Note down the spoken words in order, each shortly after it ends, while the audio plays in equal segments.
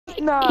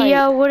Fortnite.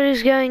 Yo, what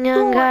is going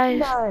on,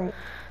 guys? Fortnite.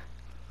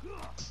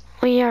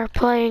 We are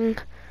playing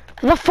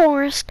The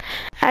Forest.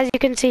 As you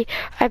can see,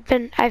 I've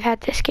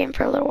had this game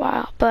for a little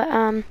while, but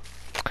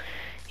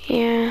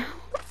yeah,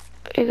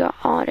 we got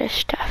all this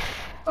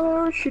stuff.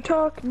 Oh, she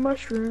talking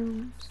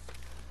mushrooms.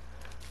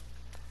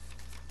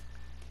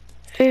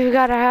 We've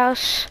got a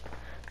house.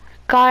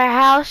 Got a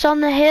house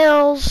on the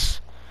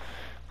hills,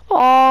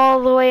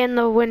 all the way in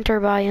the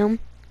winter biome.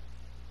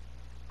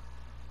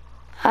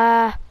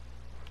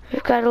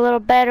 We've got a little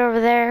bed over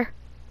there.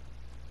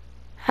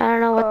 I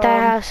don't know what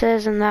that house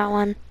is in that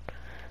one,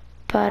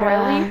 but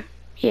Riley?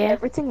 yeah.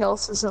 Everything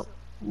else isn't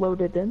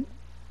loaded in.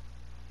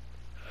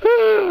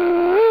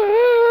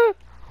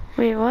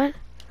 Wait, what?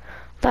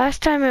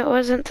 Last time it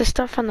wasn't the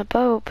stuff on the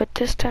boat, but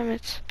this time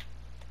it's...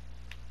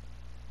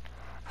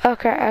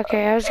 Okay,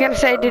 I was gonna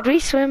say, did we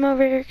swim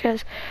over here?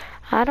 Because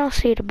I don't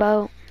see the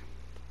boat.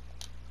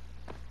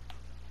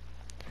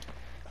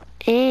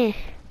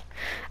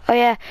 Oh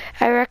yeah,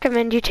 I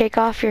recommend you take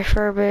off your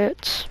fur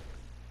boots.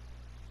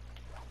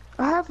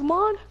 I have them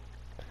on.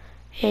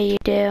 Yeah, you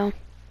do.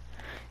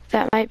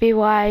 That might be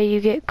why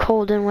you get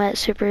cold and wet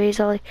super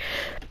easily.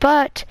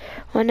 But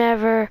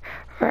whenever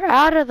we're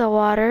out of the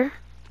water...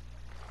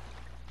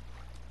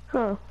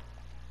 Huh.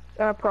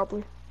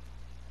 Probably.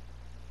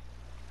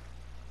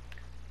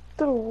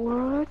 The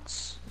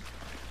what?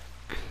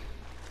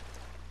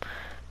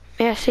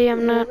 Yeah, see,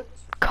 I'm not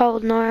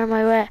cold nor am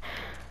I wet.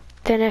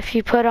 Then if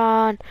you put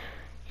on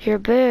your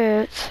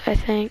boots, I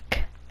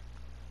think,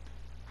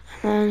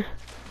 and then...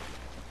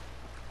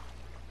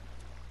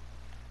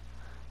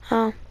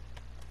 Oh.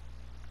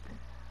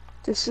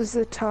 This is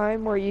the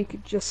time where you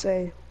could just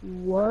say,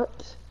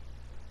 what?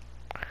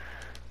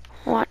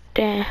 What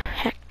the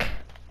heck?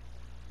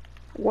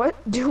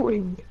 What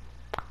doing?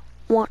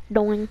 What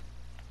doing?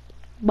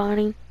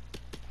 Bonnie?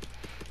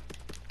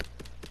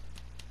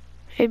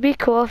 It'd be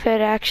cool if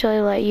it actually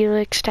let you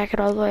like stack it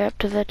all the way up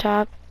to the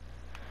top.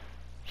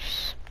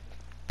 Just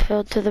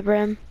filled to the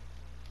brim.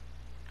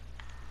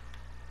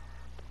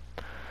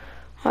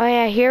 Oh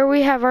yeah, here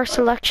we have our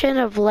selection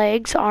of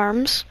legs,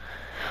 arms.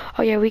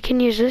 Oh yeah, we can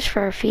use this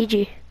for our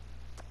Fiji.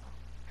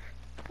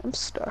 I'm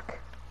stuck.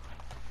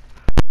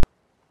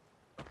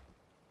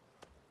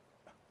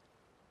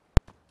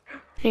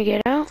 You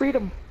get out?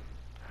 Freedom.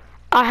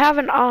 I have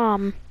an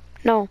arm.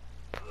 No,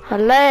 a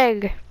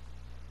leg.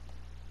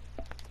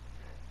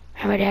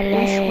 How about a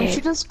leg? We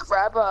should just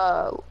grab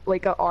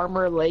like a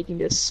armor leg and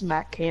just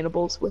smack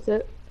cannibals with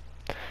it.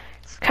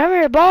 Come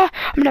here, boy.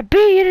 I'm gonna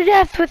beat you to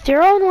death with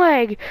your own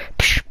leg.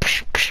 Psh,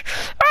 psh,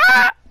 psh.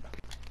 Ah!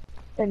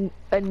 And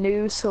a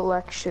new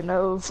selection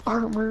of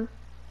armor.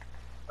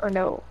 Or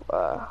no,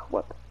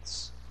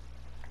 weapons.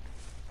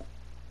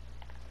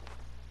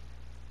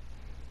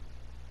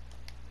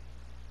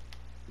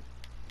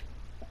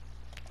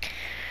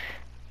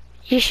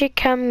 You should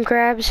come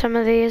grab some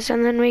of these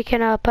and then we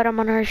can put them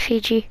on our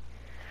Fiji.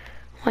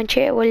 Once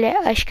it will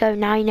let us go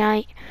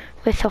night-night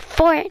with a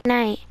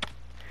Fortnite.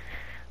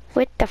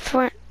 With the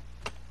front.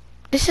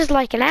 This is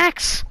like an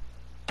axe.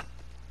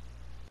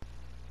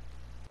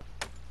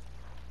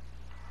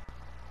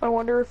 I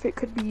wonder if it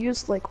could be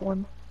used like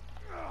one.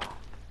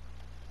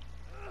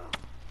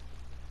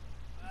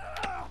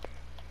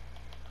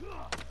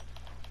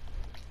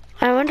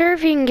 I wonder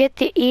if you can get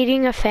the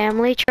eating a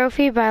family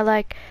trophy by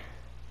like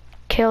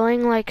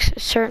killing like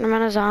a certain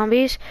amount of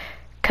zombies,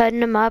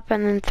 cutting them up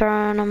and then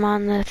throwing them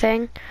on the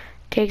thing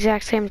at the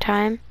exact same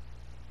time.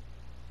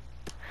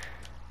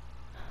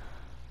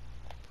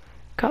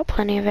 Got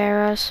plenty of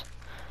arrows.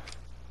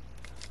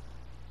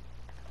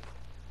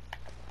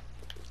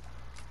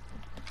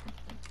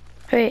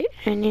 Wait,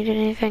 I need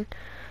anything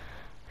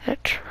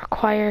that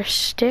requires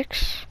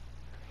sticks?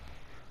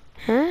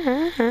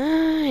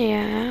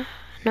 Yeah,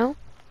 no.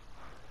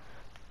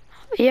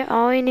 Yeah,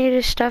 all we need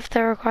is stuff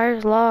that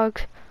requires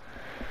logs.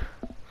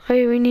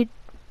 Wait, we need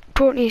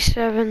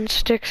 27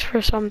 sticks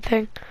for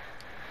something.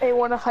 Hey,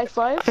 want a high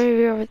five?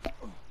 Maybe over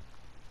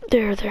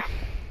there.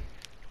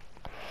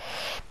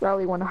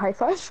 Riley, want a high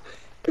five?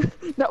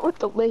 Not with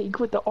the leg,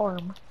 with the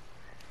arm.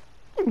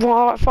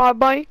 5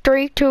 by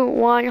 3, 2,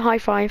 1, high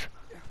five.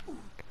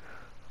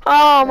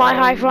 Oh, my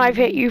high five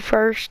hit you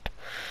first.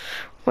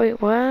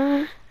 Wait,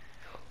 what?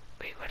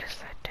 Wait, what is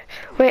that?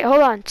 Wait,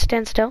 hold on,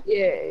 stand still.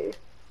 Yay.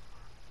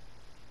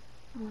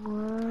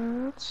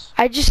 What?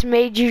 I just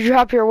made you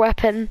drop your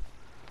weapon.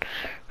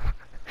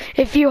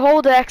 If you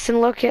hold X and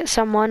look at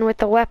someone with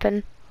the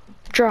weapon,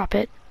 drop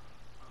it.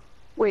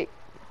 Wait.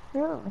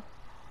 Yeah.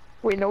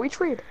 Wait, no, we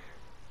trade.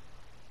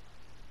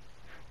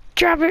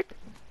 Drop it.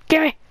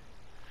 Gimme.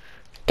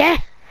 Yeah.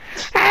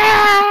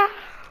 Ah!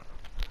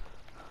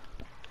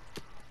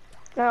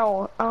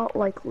 No, I don't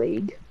like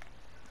leg.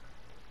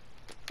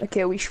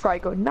 Okay, we should probably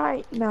go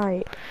night.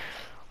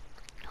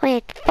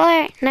 With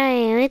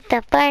Fortnite, with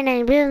the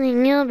Fortnite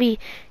building, you'll be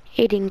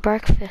eating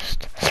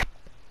breakfast.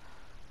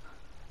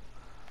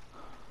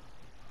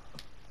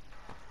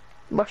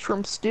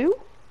 Mushroom stew?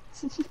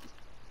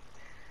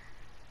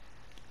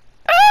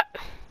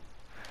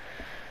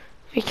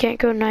 We can't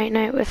go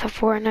night-night with a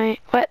Fortnite.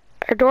 What?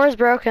 Our door's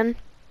broken.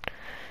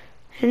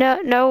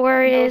 No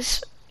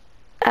worries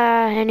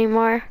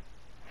anymore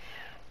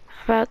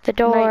about the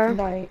door.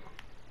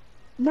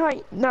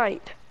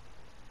 Night.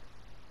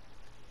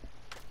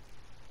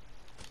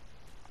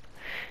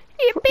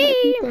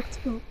 Yippee! Let's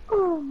go.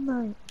 Oh,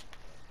 night.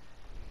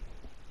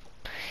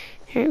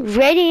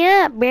 Ready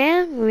up,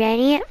 bro.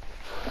 Ready up.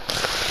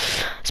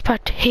 I was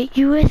about to hit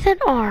you with an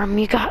arm.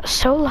 You got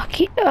so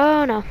lucky.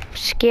 Oh no,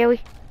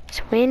 scary.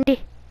 It's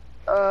windy.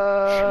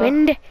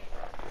 Windy.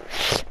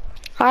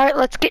 Alright,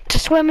 let's get to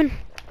swimming.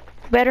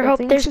 Better hope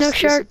there's no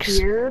sharks.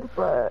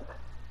 But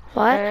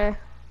what? I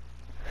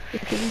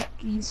think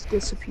he's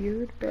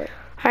disappeared, but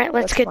alright,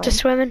 let's get to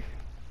swimming.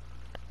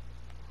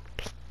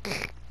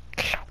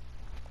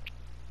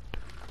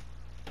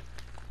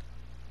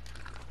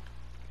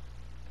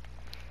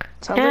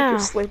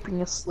 Sounds like you're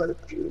slurping a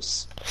slurp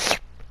juice.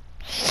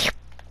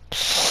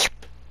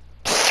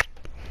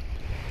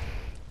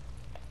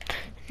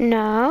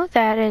 No,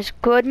 that is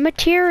good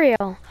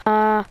material.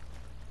 I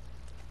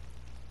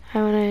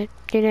wanna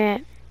do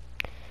that.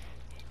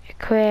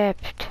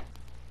 Equipped.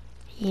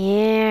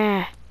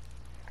 Yeah.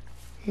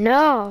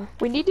 No.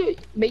 We need to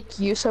make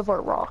use of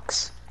our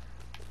rocks.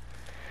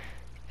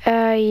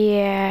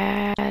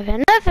 Yeah.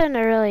 There's nothing to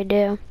really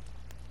do.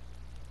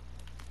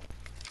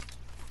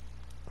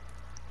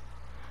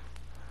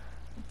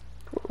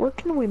 What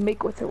can we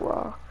make with a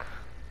rock?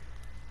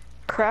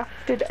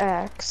 Crafted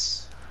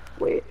axe.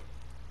 Wait.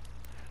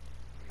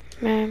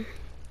 Man.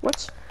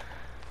 What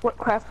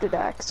crafted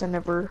axe? I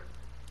never.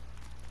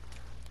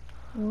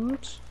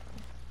 What?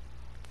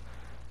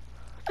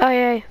 Oh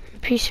yeah,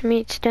 piece of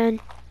meat's done.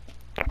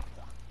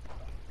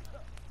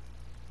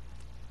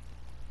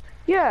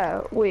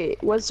 Yeah,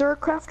 wait, was there a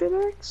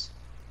crafted axe?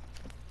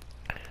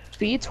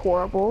 Speed's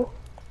horrible.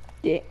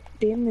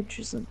 Damage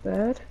isn't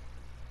bad.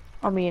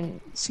 I mean,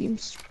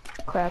 seems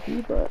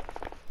crappy, but...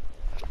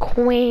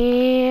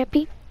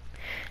 Crappy.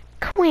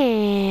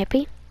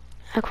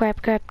 A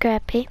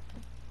crappy.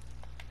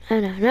 Oh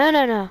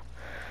no.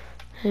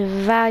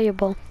 It's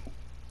valuable.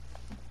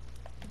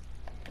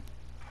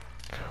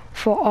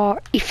 For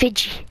our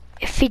effigy.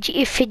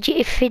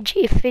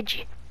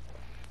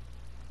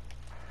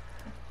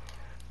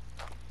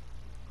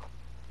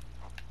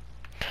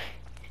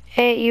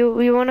 Hey,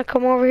 you wanna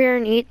come over here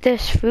and eat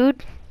this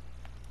food?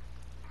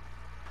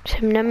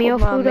 Some Nemio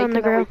food on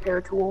the grill.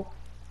 Repair tool.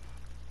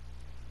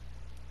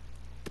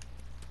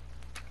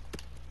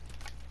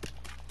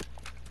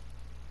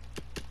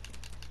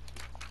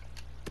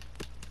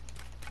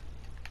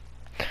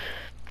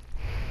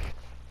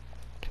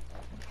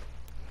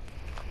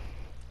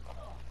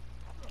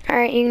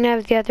 Alright, you can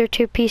have the other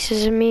 2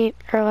 pieces of meat,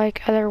 or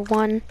like other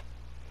 1.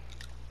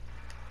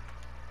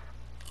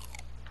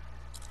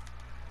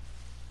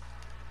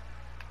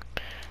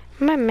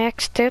 Am I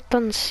maxed out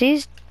on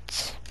seeds?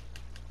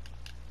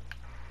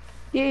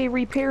 Yay,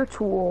 repair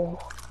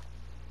tool.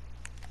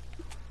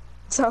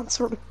 Sounds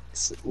sort of,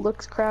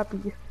 looks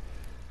crappy.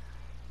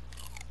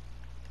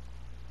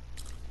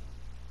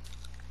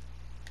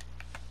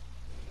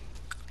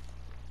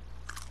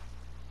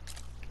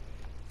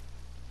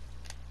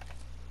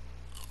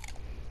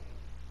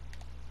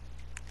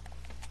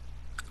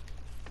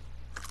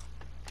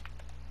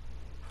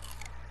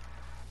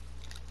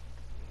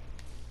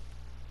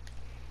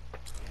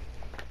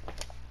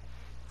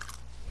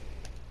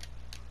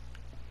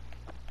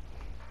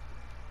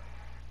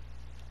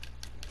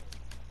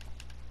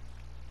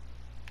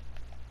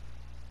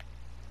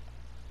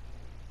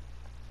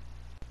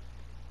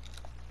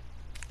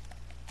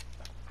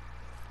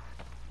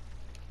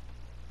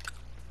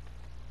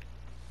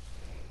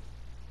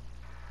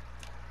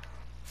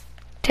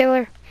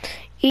 Taylor,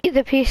 eat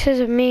the pieces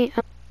of meat.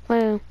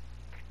 Whoa.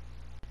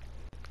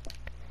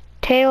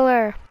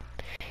 Taylor,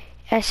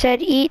 I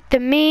said eat the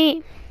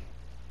meat.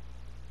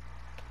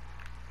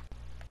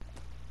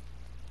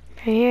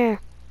 Right here.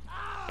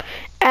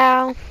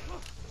 Ow.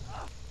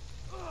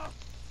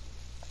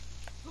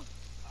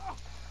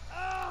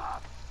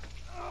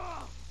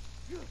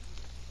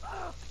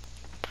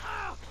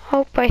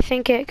 I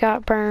think it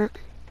got burnt.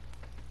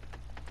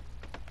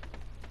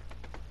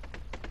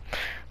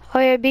 Oh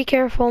yeah, be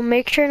careful.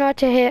 Make sure not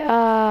to hit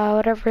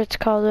whatever it's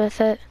called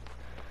with it.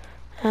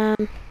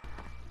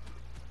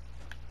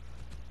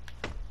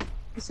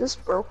 Is this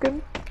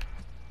broken?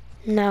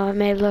 No, it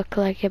may look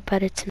like it,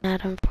 but it's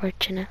not,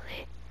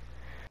 unfortunately.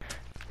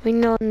 We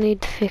know it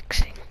needs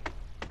fixing.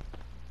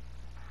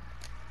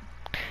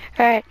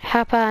 Alright,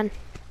 hop on.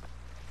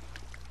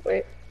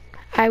 Wait.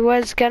 I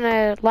was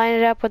gonna line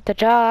it up with the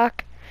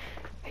dock.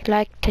 I'd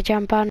like to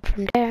jump on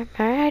from there.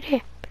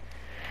 Alrighty.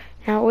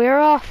 Now we're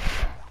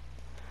off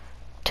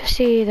to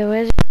see the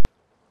wizard.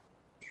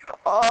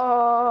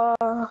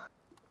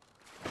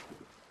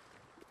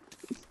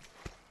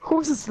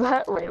 Who's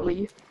that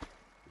really?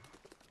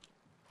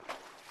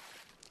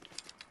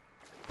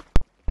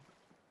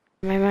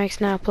 My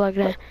mic's now plugged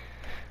in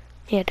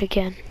yet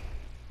again.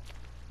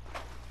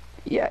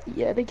 Yeah,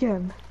 yet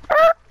again.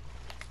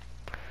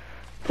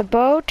 The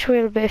boat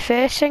will be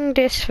facing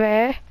this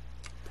way.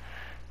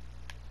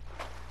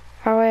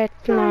 Oh wait,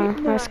 No, Night,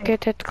 let's night.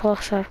 get it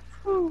closer.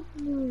 Oh,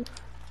 no.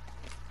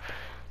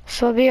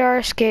 This will be our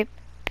escape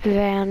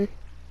van.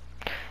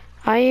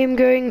 I am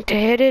going to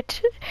hit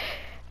it.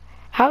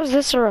 How is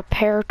this a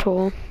repair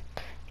tool?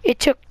 It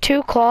took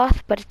 2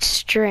 cloth, but it's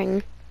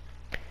string.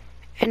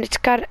 And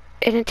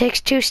it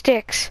takes 2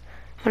 sticks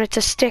when it's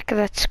a stick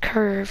that's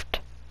curved.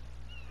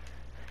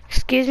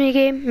 Excuse me,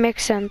 game?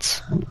 Makes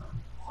sense.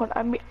 When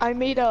I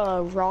made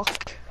a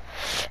rock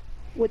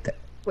with the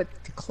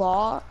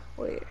claw.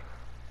 Wait,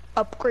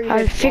 upgraded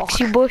I'll fix rock.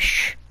 you,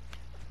 bush.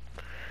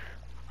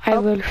 I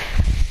Up- will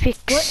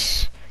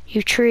fix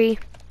you, tree.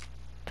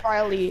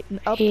 Riley, an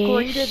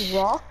upgraded Yes.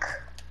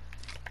 rock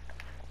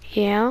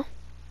Yeah.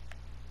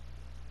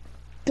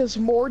 does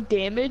more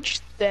damage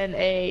than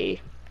a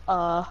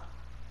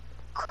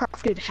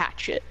crafted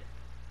hatchet,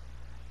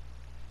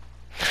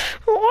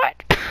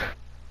 What?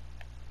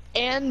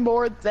 and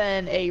more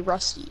than a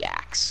rusty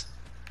axe,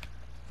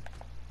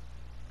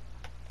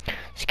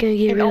 It's gonna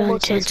get and real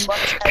almost intense. as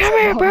much as Come a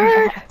here, normal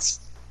bird. axe.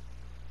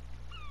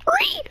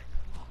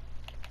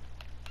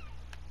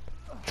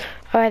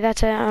 Alright,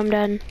 that's it. I'm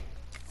done.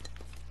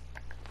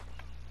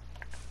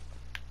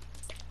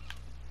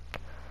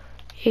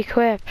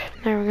 Equip.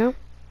 There we go.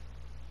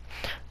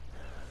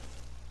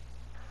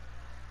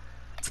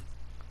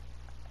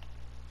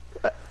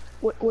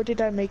 What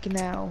did I make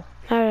now?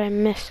 How did I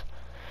miss?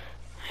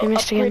 I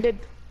missed again. Upgraded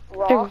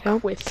There we rock go.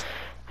 with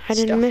I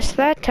didn't stuff miss on it.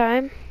 that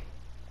time.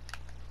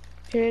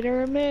 Hit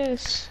or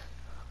miss.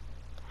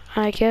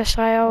 I guess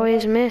I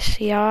always miss,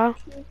 y'all.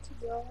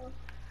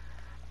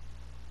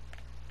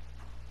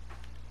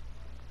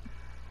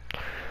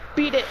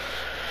 Beat it.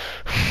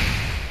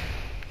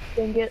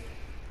 Dang it.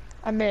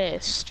 I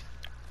missed.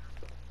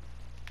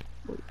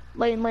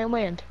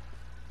 Land.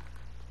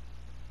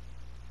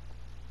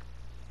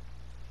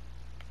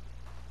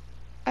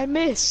 I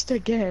missed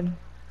again.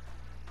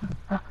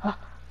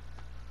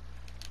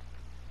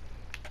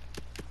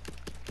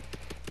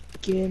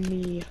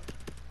 Gimme.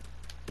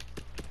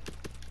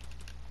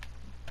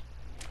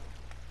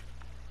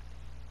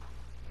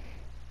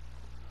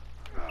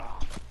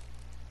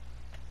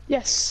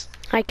 Yes.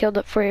 I killed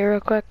it for you real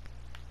quick.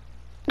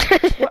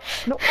 What?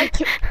 No, I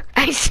can't.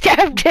 I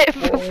stabbed it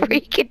before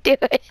you could do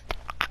it.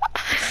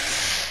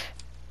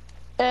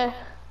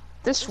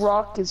 This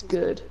rock is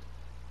good.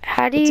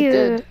 How do It's you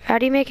good.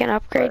 make an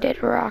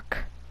upgraded rock?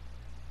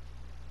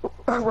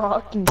 A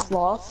rock and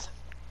cloth.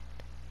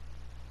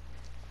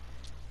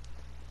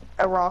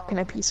 A rock and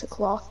a piece of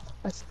cloth.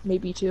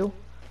 Maybe 2.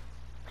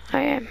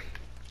 I am.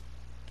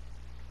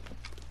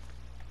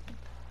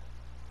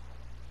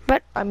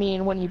 I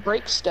mean, when you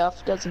break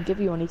stuff, it doesn't give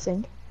you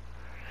anything.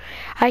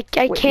 I Wait,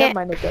 never can't.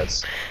 mind, it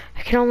does.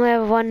 I can only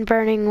have 1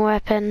 burning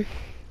weapon.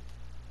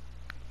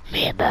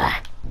 A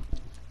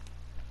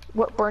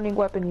What burning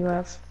weapon you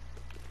have?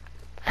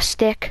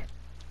 stick.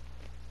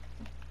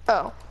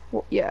 Oh,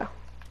 well, yeah.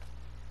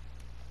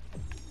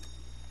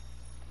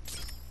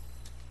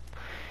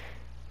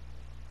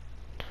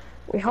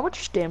 Wait, how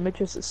much damage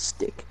does a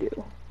stick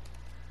do?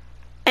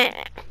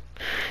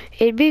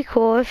 It'd be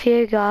cool if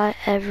you got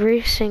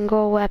every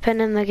single weapon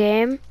in the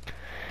game.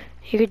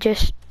 You could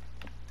just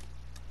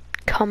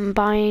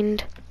combine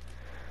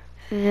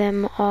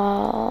them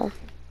all.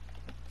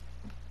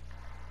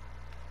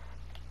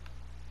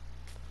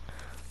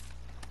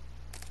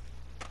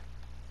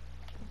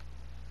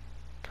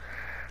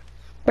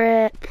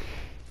 Brett,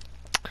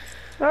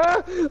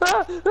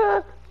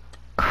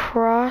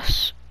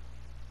 cross.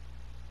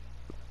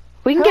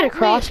 We can get a Help me!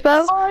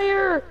 crossbow,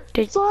 Fire!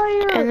 Did-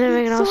 Fire! and then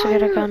we can also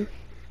get a Fire! gun.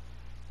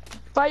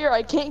 Fire!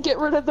 I can't get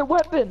rid of the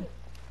weapon.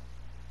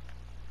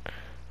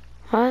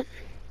 What?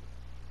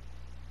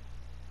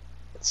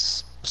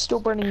 It's still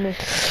burning me.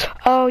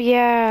 Oh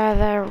yeah,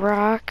 the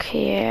rock.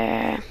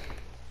 Yeah,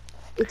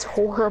 It's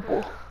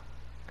horrible.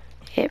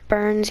 it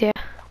burns you.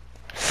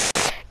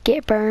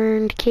 Get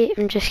burned, kid.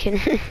 I'm just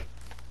kidding.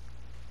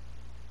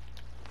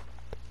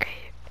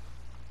 Okay.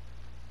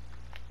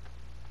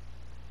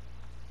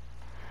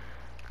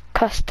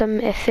 Custom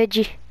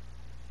effigy.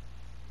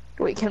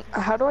 Wait,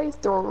 how do I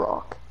throw a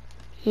rock?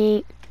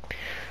 Yeet.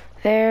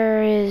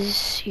 There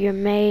is your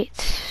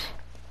mate.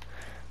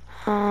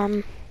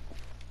 Okay,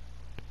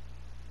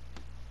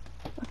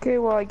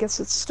 well, I guess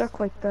it's stuck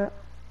like that.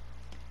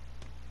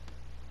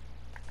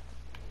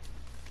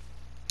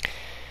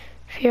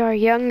 If you're a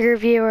younger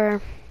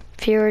viewer,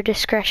 viewer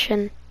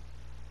discretion.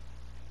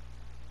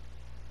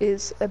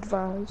 Is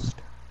advised.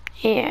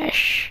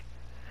 Yes.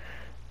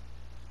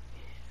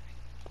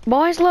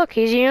 Boys, look,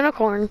 he's a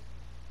unicorn.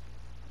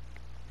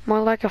 More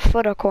like a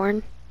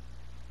footicorn.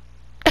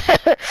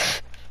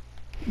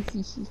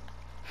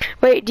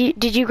 Wait,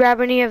 did you grab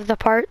any of the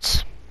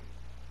parts?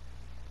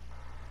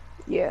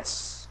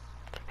 Yes.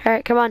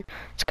 Alright, come on.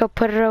 Let's go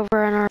put it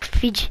over on our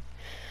Fiji.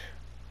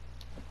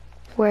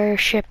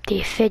 Worship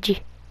the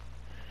Fiji.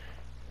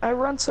 I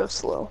run so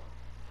slow.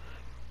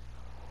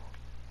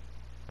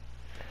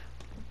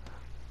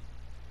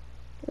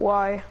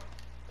 Why?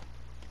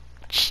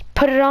 Just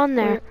put it on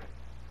there.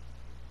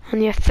 On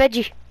the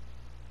Fiji.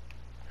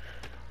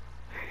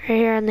 Right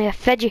here on the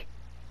Fiji.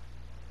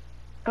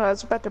 I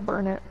was about to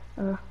burn it.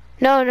 No,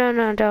 no,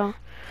 no, don't.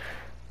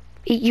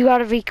 You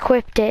gotta have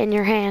equipped it in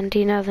your hand.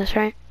 You know this,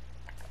 right?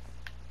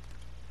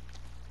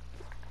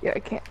 Yeah, I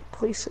can't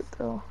place it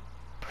though.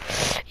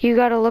 You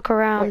gotta look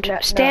around. Wait, no,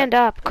 Stand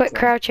up. Quit okay.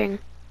 crouching.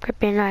 Quit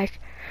being like.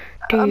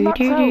 I'm not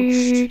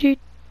crouched.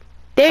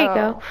 There you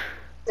go. Oh,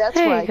 that's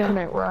There why you I go.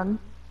 couldn't run.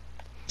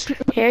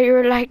 Yeah, you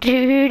were like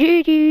doo doo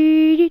doo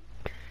doo.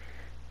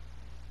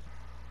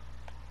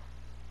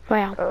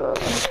 Wow.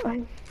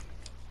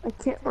 I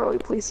can't really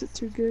place it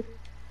too good.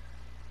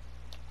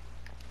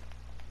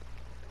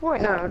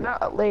 Wait, no, not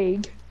a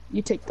leg.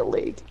 You take the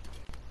leg.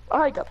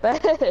 I got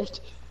that.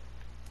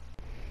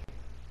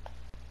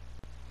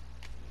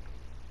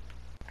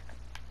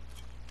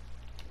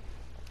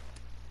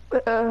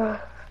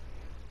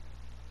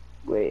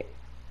 Wait.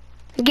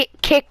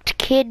 Get kicked,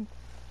 kid.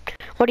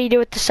 What do you do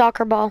with the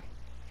soccer ball?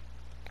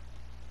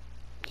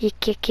 You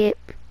kick it.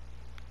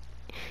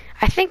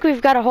 I think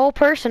we've got a whole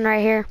person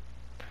right here.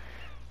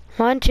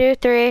 1, 2,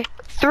 3.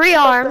 3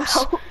 arms,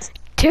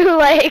 2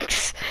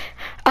 legs,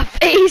 a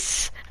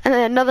face, and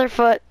then another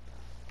foot.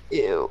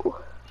 Ew.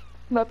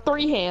 No,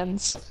 3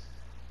 hands.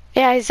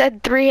 Yeah, I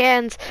said 3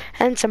 hands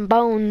and some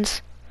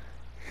bones.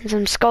 And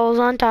some skulls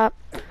on top.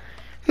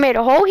 Made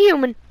a whole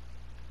human.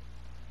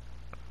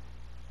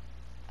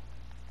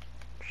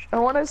 I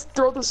want to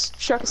throw this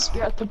chuck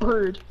spear at the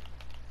bird.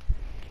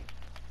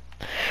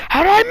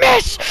 How'd I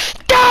miss?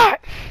 Die!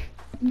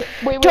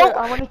 Wait,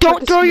 I want to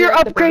Don't throw your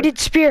upgraded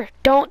spear.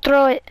 Don't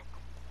throw it.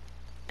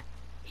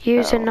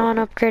 Use a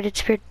non-upgraded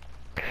spear.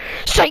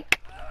 Psych!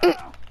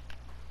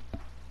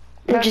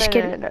 I'm just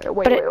kidding. No.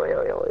 Wait.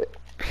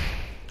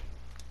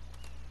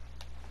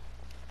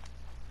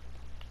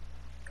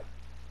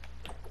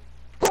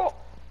 Oh.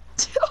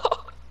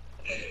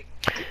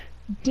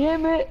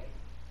 Damn it.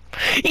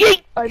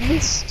 Yeet! I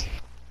missed.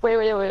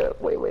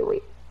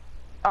 Wait.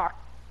 Ah.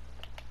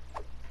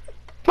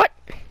 What?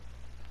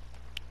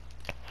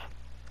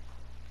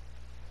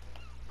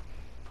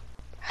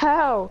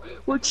 How?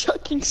 We're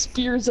chucking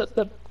spears at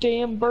the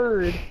damn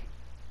bird.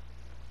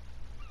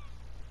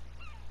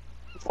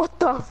 What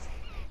the f-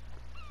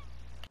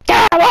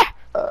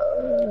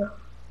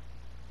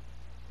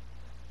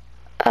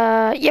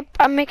 Yep,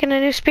 I'm making a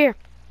new spear.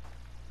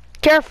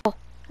 Careful.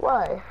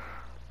 Why?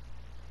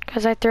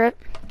 Cause I threw it.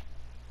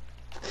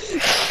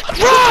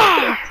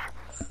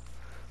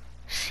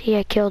 See,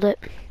 I killed it.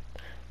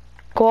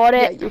 Got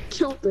it. Yeah, you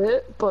killed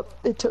it, but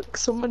it took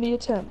so many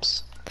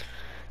attempts.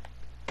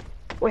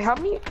 Wait, how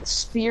many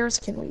spears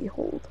can we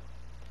hold?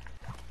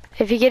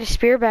 If you get a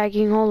spear bag,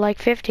 you can hold like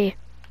 50.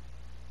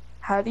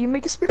 How do you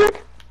make a spear bag?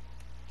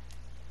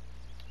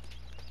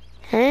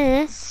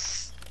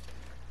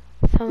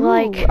 So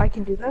like, I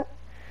can do that.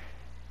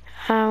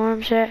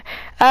 worms it.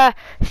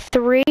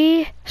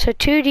 3, so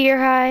 2 deer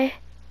hide.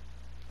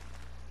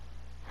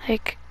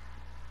 Like,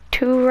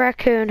 2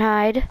 raccoon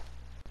hide.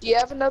 Do you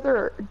have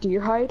another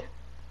deer hide?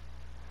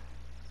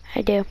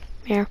 I do.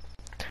 Here.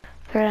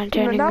 Throw it on You're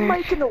Jenny not Bear.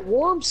 making a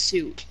warm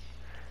suit.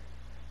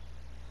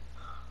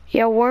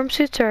 Yeah, worm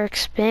suits are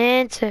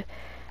expensive.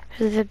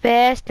 They're the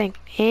best thing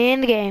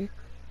in the game.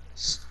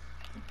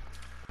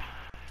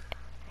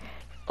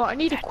 Oh, I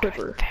need a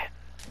quiver.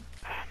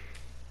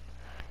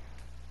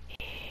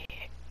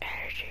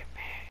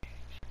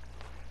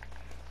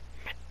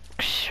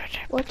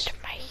 What?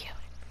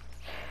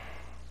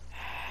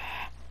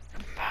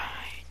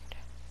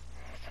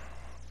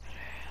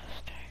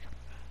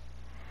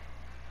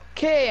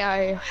 Okay,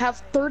 I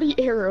have 30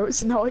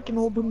 arrows, now I can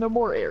hold no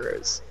more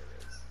arrows.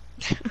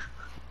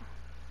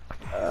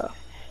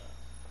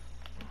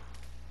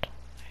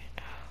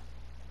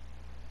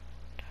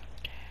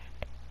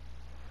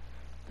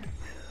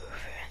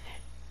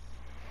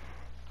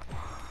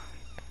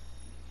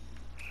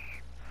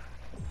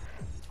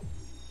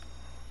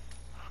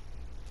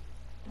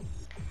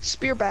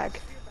 Spear bag.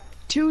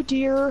 2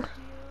 deer.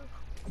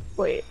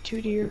 Wait,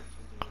 2 deer.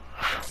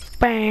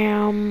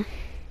 Bam.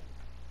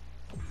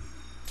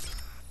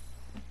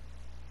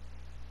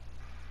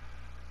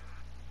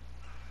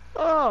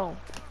 Oh,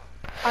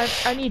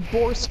 I need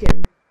boar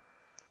skin.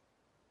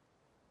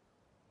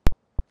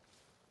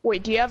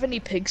 Wait, do you have any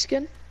pig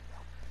skin?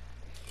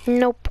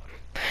 Nope.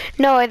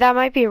 No, that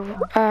might be,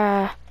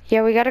 yeah,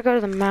 we gotta go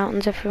to the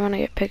mountains if we want to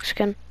get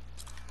pigskin.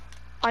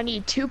 I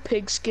need 2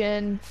 pig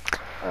skin,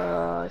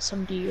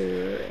 some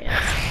deer,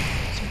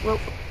 and some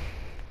rope.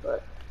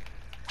 But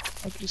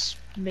I can just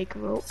make a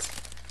rope.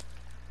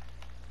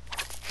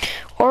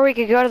 Or we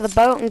could go to the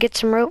boat and get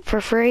some rope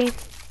for free.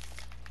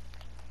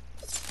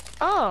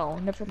 Oh,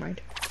 never mind.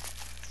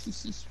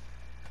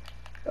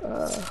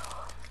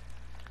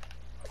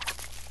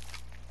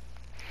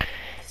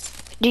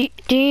 Do you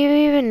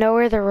even know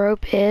where the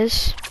rope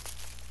is?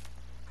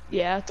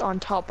 Yeah, it's on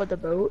top of the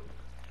boat.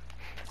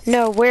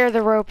 No, where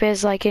the rope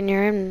is, like in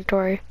your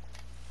inventory.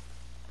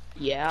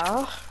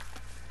 Yeah.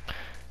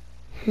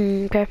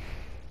 Okay.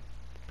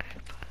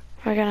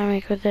 What can I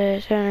make with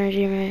this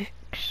energy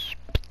mix?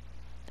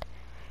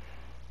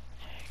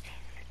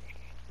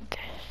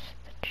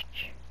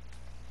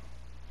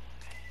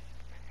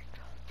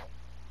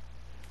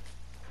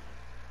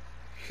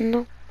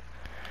 No.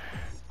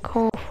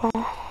 Go for.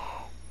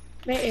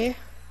 Matey.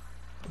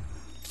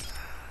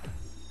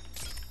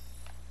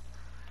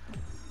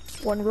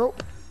 One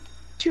rope.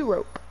 Two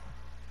rope.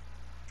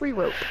 Three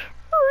rope.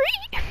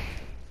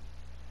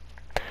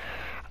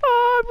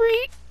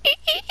 Aubrey.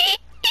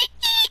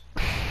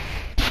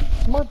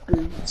 More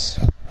boots.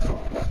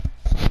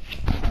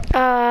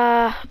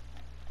 By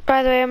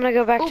the way, I'm gonna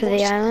go back Oh, to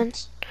the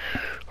island.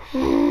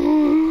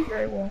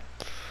 Very well.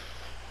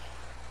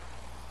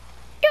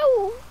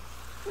 Yo.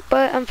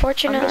 But I'm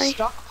unfortunately. just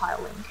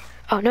stockpiling.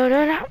 Oh no.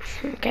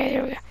 Okay,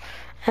 there we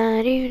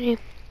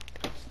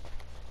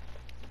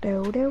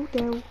go.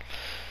 Do.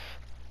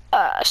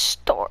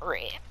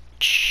 Storage.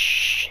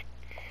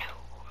 No.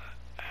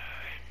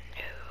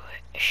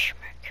 Schmuck.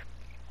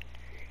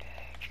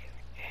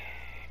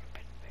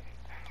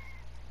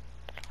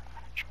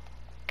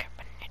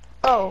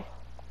 Oh,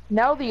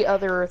 now the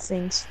other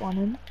things spawn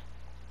in.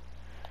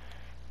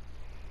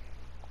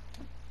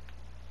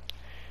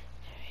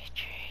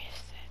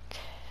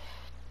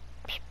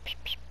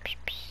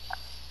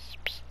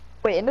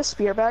 Wait, in a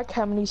spear bag,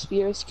 how many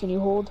spears can you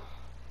hold?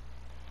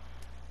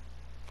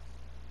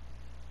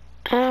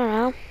 I don't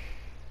know.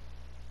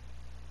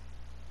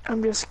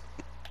 I'm just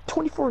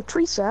 24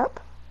 tree sap.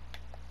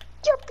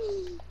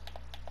 Yuppie!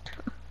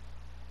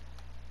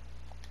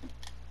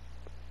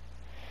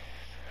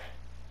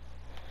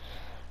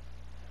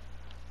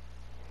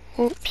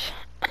 Oops.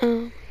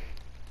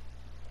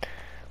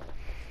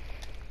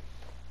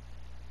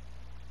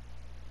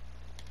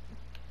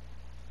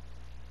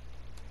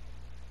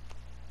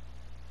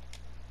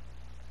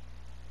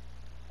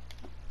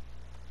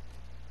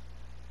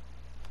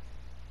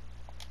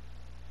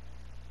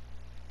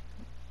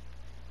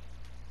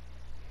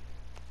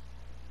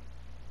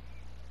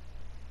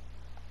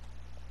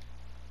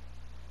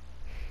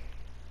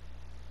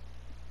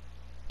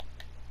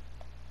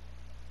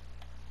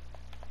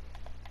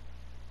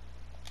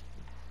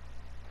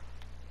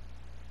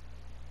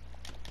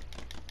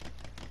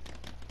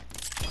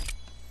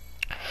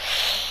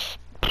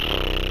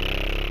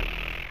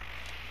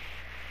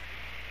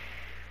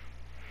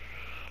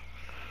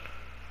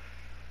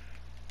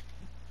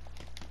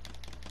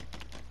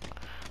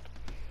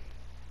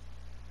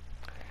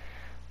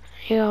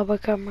 You'll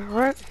become a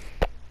rope.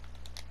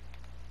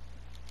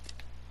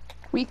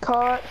 We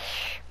caught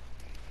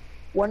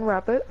one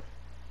rabbit.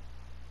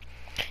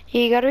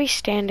 You gotta be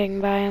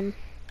standing by him.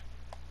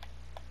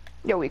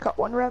 Yeah, we caught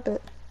one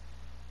rabbit.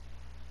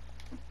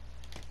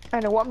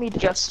 And I want me to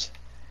just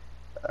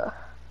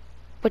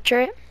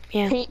Butcher it?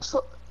 Yeah. paint.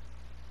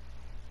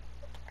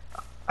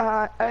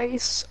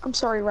 I'm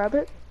sorry,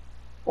 rabbit.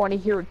 Want to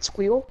hear it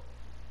squeal?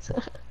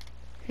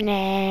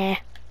 Nah.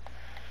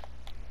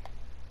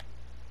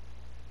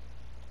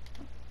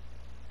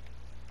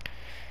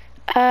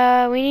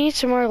 We need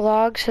some more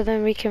logs so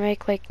then we can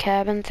make like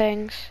cabin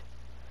things.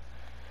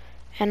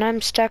 And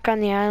I'm stuck on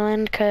the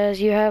island cause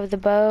you have the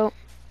boat.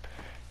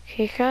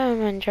 Can you come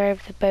and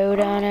drive the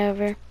boat on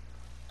over?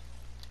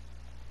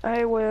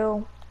 I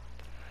will.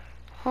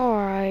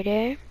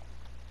 Alrighty.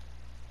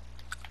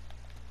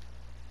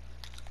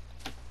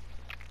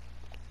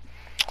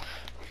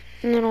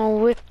 And then I'll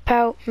whip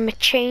out my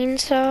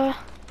chainsaw.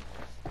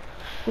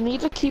 We need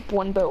to keep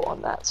one boat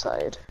on that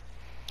side.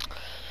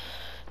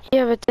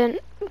 Yeah, but then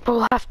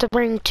we'll have to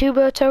bring two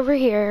boats over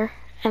here,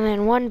 and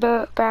then one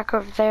boat back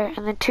over there,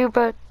 and then two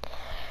boats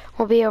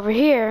will be over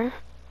here,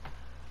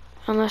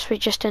 unless we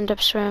just end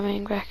up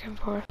swimming back and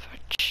forth,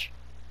 which...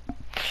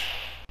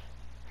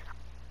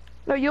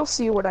 No, you'll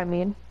see what I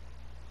mean.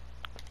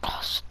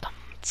 Custom.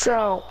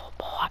 So,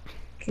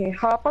 okay,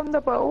 hop on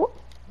the boat.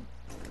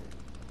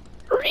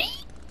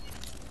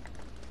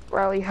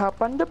 Riley,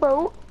 hop on the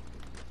boat.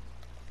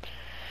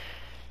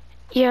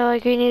 Yeah,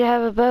 like we need to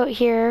have a boat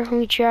here.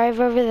 We drive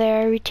over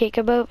there, we take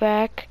a boat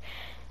back,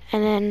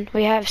 and then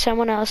we have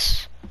someone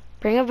else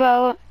bring a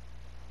boat,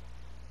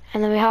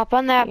 and then we hop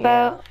on that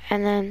boat,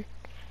 and then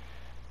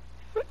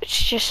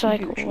it's just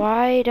like,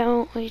 why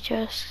don't we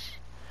just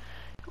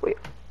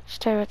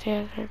stay with the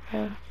other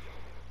boat?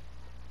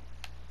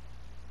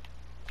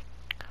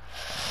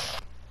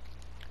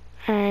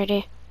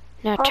 Alrighty.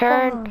 Now Hop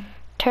on.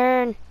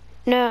 turn.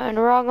 No,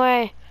 wrong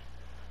way.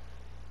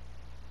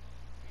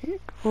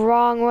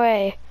 Wrong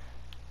way.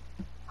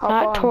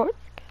 Hop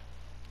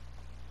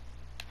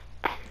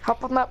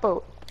on that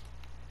boat.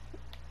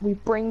 We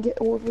bring it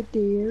over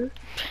there.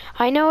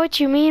 I know what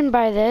you mean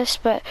by this,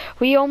 but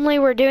we only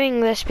were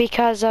doing this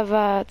because of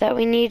that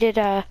we needed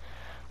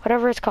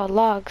whatever it's called,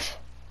 logs.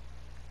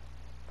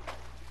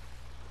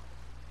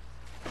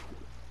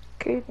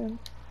 Okay then.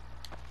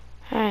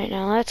 Alright,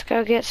 now let's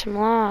go get some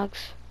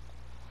logs.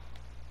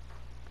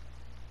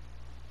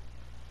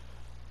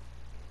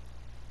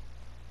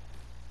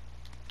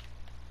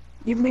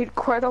 You made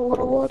quite a lot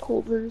of log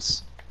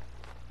holders.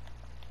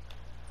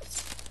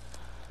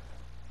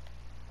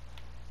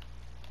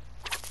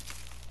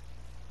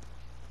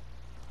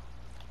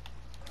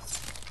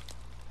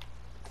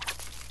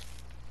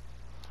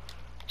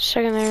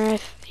 Second there, you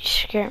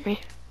scared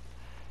me.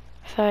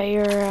 I thought you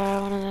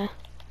were one of the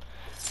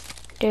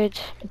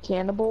dudes. A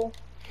cannibal?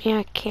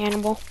 Yeah,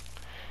 cannibal.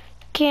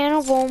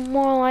 Cannibal,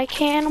 more like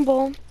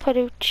cannibal.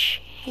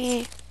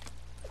 Paducci.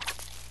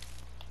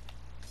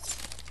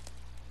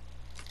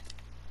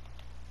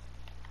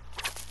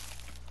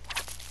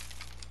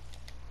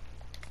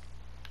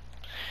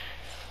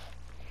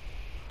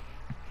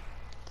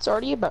 It's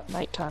already about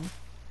nighttime.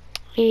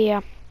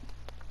 Yeah.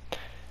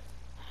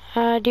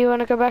 Do you want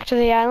to go back to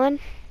the island?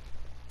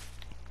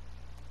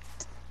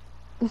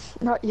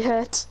 Not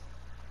yet.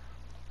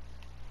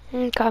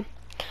 Okay.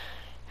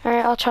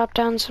 Alright, I'll chop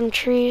down some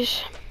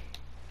trees.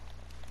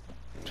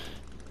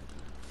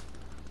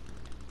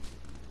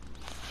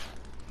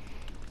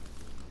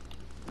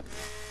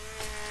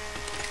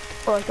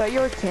 Oh, I thought you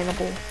were a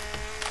cannibal.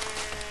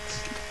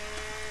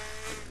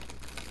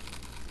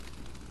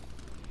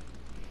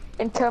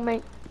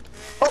 Incoming.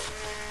 Oh,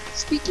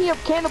 speaking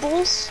of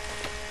cannibals,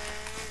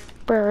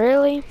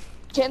 Really?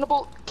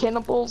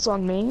 cannibals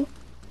on me,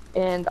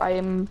 and I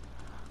am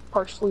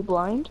partially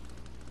blind.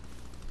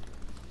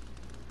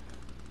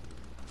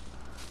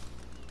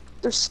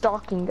 They're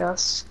stalking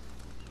us.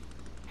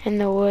 In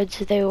the woods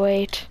they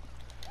wait.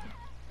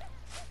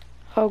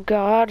 Oh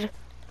God.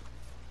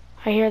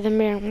 I hear them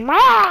being,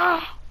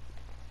 "Ah!"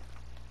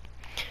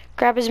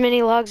 Grab as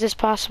many logs as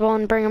possible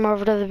and bring them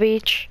over to the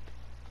beach.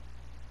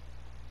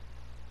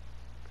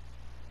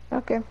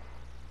 Okay.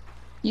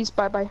 Use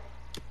bye-bye.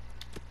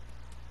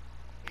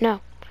 No.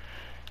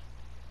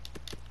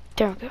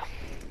 There we go.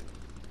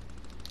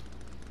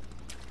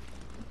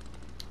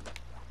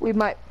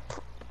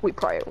 We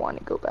probably want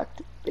to go back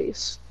to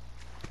base.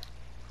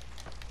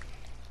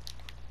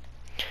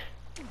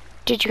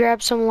 Did you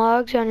grab some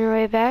logs on your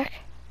way back?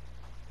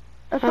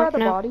 I brought a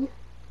no. body.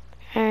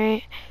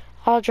 Alright.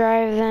 I'll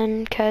drive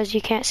then, cause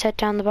you can't set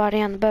down the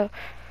body on the boat.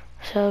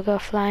 So it'll go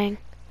flying.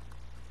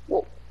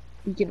 Well,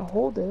 you can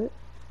hold it.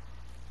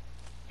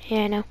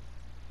 Yeah, I know.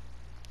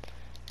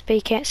 But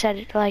you can't set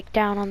it like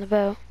down on the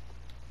boat.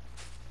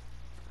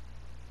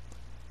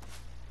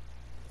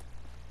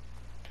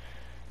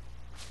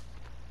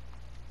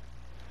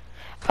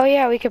 Oh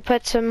yeah, we could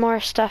put some more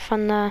stuff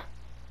on the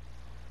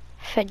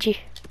veggie.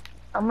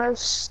 I'm gonna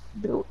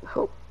build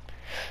hope.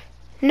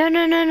 No.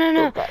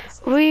 build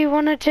that. We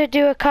wanted to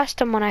do a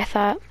custom one, I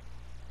thought.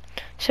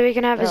 So we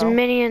can have as Oh.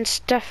 many and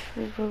stuff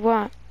as we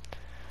want.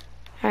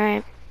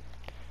 Alright.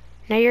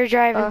 Now you're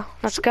driving.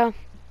 Let's go.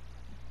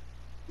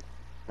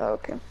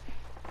 Okay.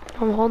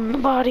 I'm holding the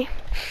body.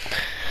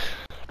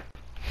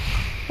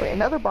 Wait,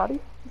 another body?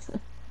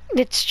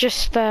 It's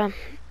just the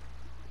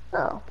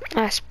Oh.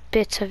 last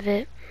bits of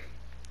it.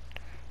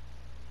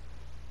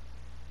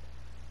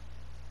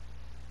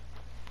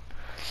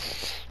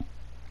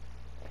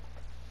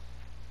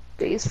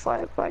 Days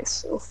fly by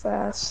so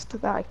fast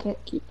that I can't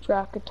keep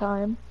track of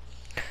time.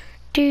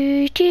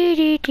 Do.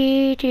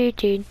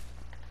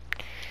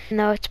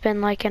 No, it's been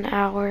like an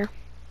hour.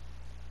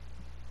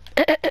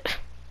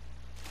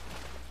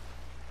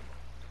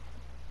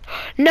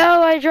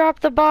 No, I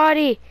dropped the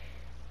body.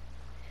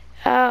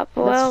 That's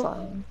Well,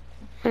 fine.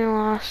 we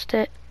lost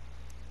it.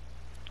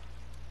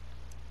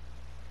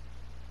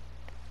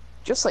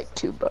 Just like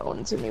 2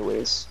 bones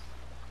anyways.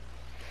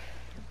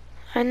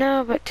 I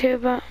know, but too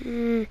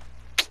bad.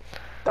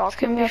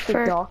 Docking be at the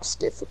fair. dock's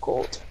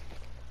difficult.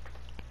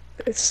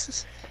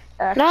 It's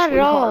actually Not at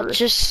all. hard.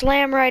 Just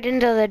slam right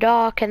into the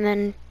dock and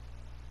then...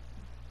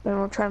 And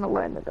I'm trying to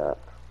line it up.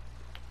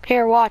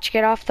 Here, watch.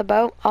 Get off the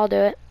boat. I'll do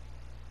it.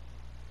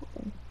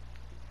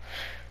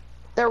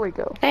 There we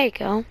go. There you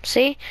go.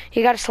 See?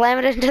 You gotta slam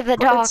it into the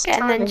dock it's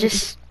and then turning.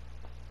 just...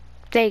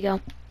 There you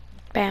go.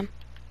 Bam.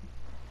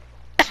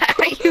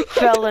 You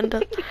fell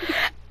into...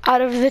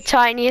 Out of the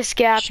tiniest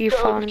gap, you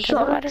fall into the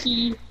water.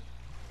 Sharky.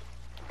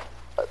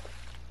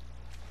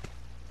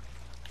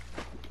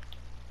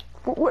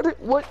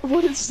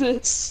 What is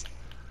this?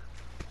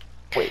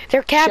 Wait,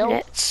 They're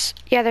cabinets.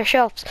 Yeah, they're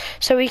shelves.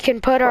 So we can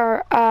put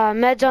our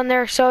meds on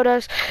there,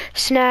 sodas,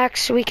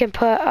 snacks. We can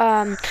put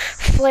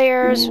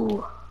flares.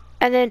 Ooh.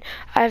 And then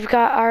I've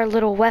got our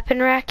little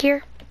weapon rack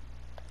here.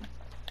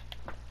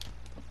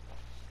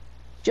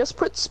 Just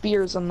put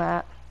spears on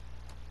that.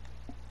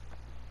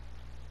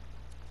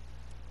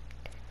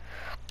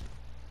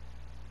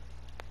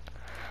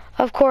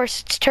 Of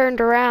course, it's turned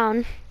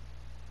around.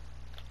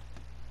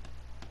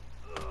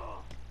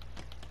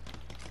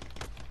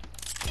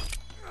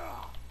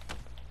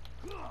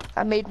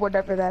 I made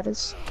whatever that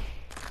is.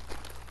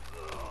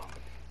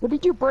 What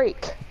did you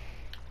break?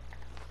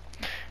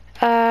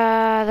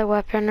 The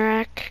weapon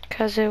rack,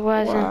 cause it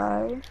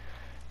Why?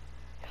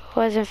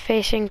 wasn't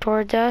facing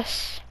towards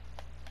us.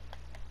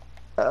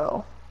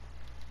 Oh.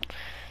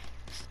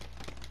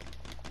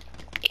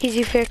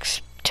 Easy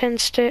fix, 10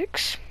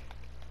 sticks.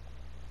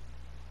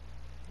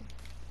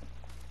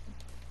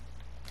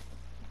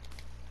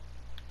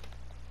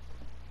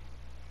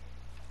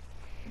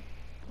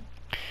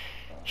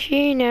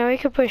 See, now we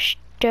could push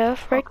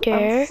stuff right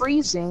there. I'm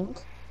freezing.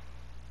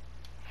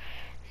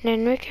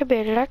 Then we could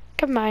be like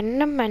a man.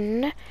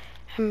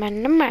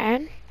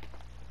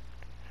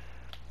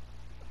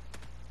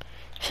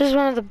 This is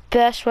one of the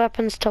best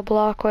weapons to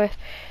block with.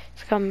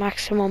 It's got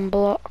maximum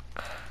block.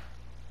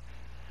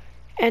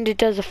 And it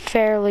does a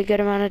fairly good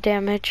amount of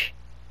damage.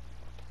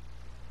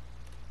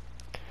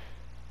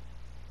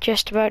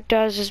 Just about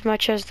does as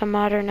much as the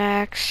modern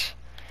axe.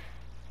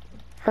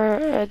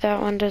 Or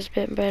that one does a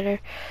bit better.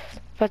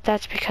 But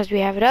that's because we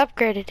have it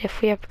upgraded. If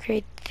we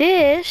upgrade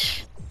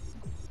this,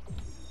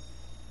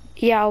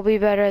 yeah, it'll be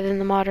better than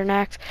the modern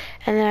axe.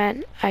 And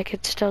then I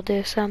could still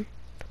do some.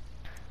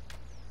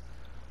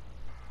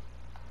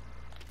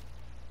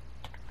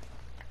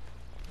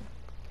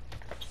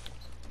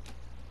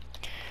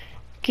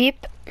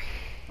 Keep.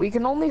 We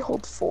can only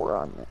hold 4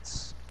 on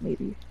this,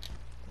 maybe.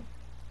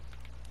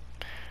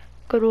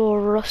 Good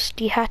old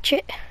rusty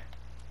hatchet.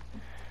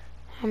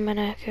 I'm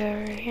gonna go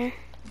over here.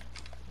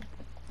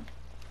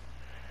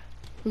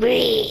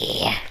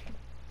 Bleh.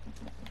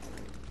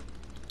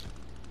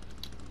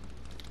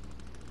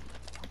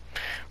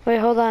 Wait,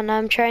 hold on.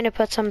 I'm trying to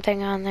put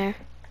something on there.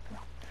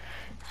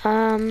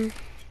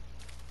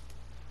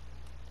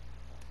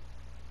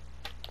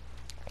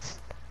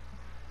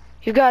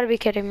 You gotta be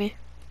kidding me.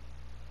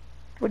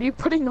 What are you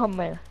putting on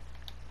there?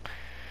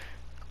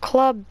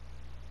 Club.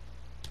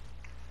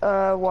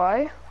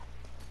 Why?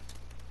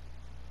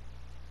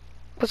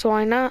 Because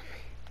why not?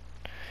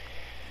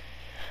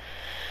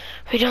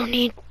 We don't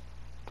need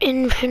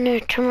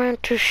infinite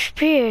amount of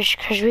spears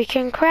because we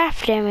can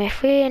craft them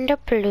if we end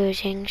up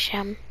losing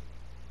some.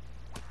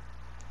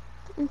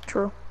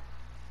 True.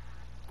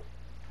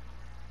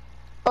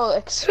 Oh,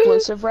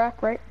 explosive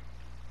rack, right?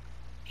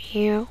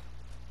 Yeah.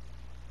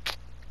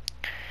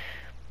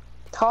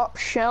 Top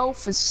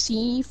shelf is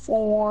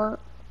C4.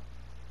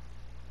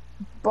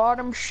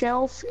 Bottom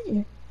shelf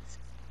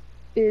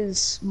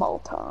is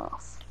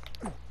Molotov.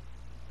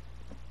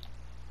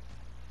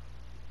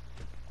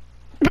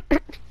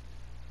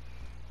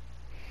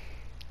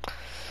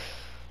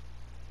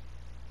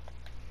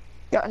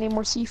 Got any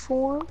more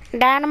C4?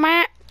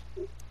 Dynamite?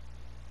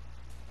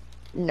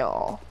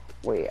 No.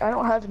 Wait, I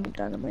don't have any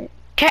dynamite.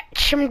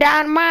 Catch some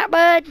dynamite,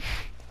 bud.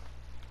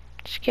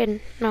 Just kidding.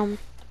 No.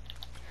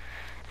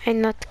 I'm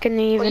not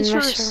gonna even Place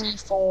your mess around.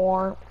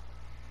 C4.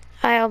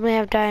 I only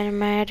have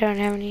dynamite. I don't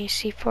have any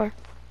C4.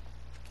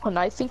 And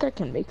I think I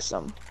can make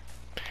some.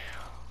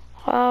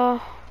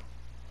 Oh,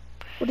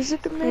 What is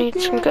it to I make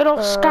need some it? good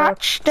old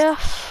Scotch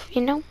stuff,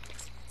 you know?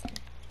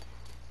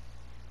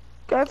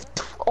 I have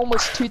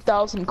almost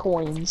 2,000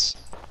 coins.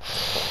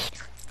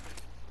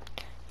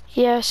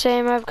 Yeah,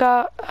 same. I've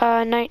got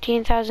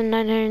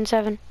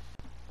 19,907.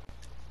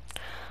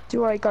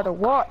 Do I got a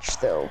watch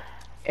though?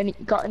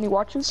 Got any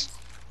watches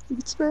you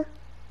can spare?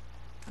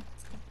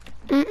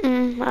 I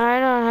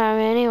don't have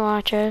any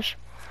watches.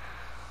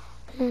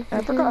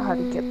 I forgot how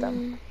to get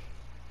them.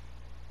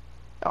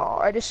 Oh,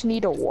 I just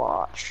need a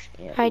watch.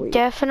 Yeah, I wait.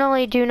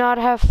 definitely do not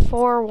have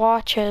 4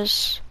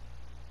 watches.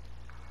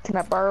 Can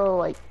I borrow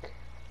like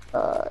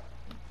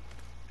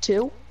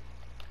 2?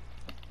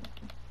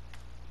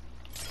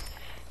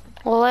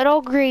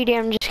 Little greedy,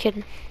 I'm just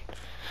kidding.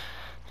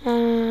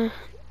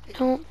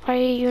 Don't buy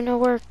you no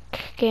work,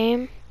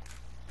 game.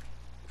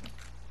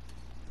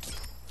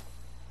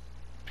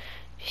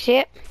 You see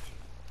it?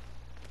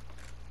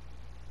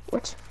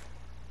 What?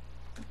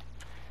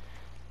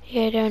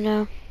 Yeah, I don't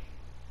know.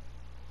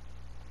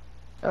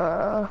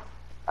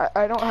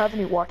 I don't have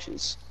any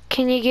watches.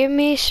 Can you give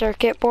me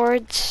circuit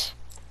boards?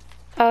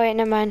 Oh wait,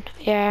 never mind.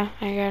 Yeah,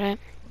 I got it.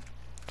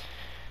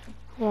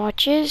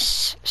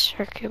 Watches,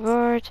 circuit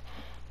board,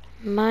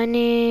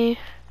 money.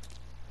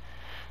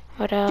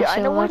 What else? Yeah, I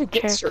know where to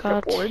get Electrical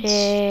circuit boards.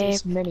 tape.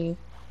 There's many.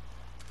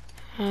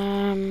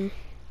 Some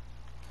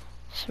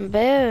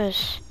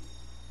bows.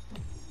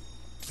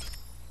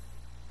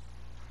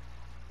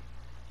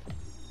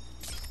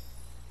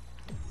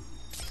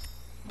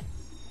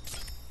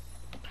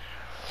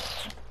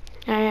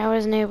 I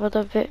wasn't able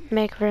to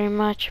make very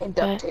much, And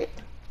but duct tape.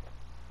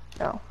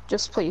 No,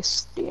 just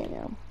place the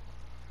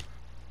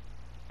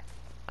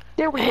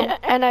There we go.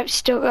 and I've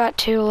still got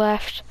 2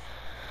 left.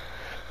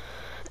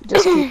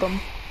 Just keep them.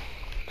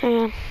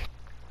 Yeah.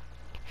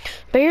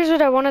 But here's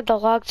what I wanted the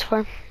logs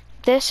for.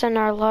 This and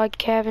our log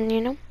cabin,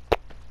 you know?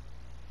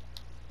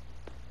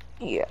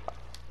 Yeah.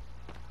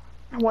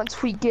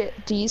 Once we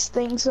get these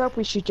things up,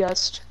 we should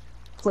just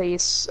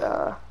place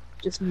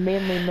just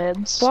mainly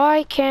meds.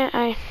 Why can't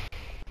I?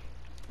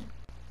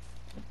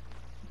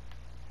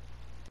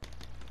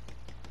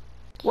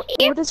 What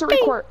does it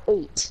require?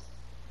 8.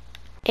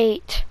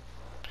 8.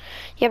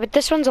 Yeah, but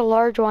this one's a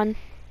large one.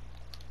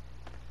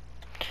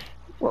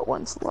 What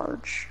one's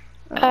large?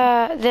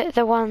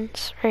 The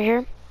ones right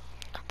here.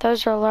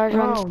 Those are large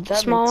ones. The that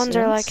small makes ones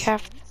are like sense.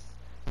 half.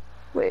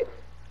 Wait.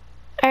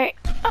 Alright.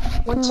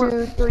 1,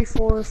 2, 3,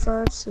 4,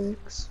 5,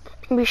 6.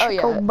 We Oh should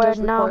yeah, go it bed does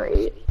now. require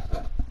 8.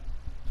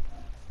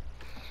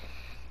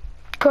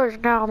 Cause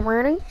now I'm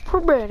ready for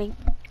bedding.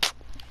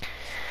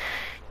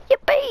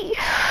 Yippee!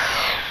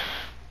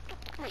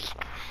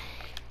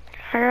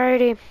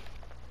 Alrighty.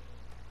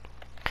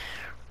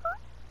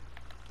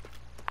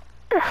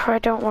 If I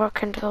don't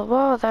walk into the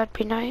wall, that'd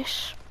be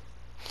nice.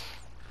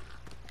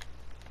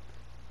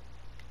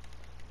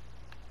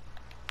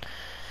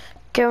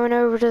 Going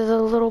over to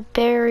the little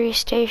berry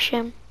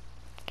station.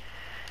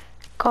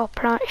 Go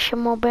plant some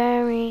more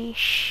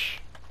berries.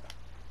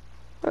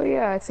 Oh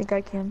yeah, I think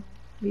I can.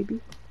 Maybe.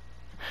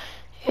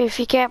 If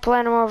you can't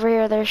plant them over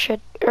here,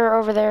 or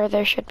over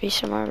there should be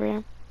some over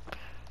here.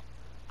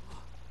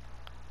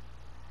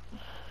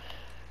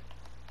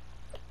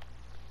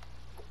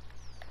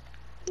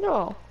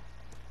 No.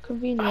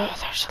 Convenient. Oh,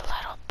 there's a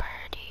little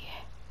birdie.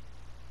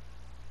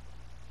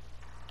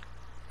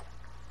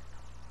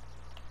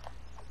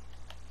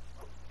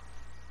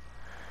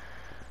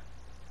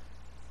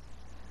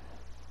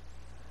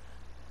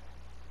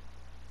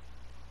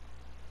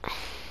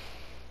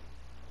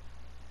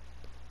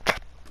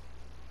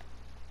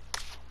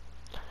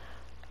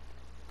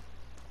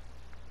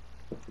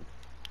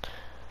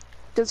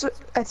 Does it?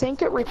 I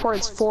think it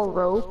requires 4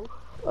 rope,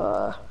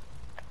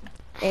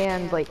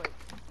 and like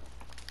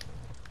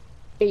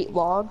 8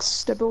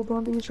 logs to build one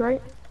of these,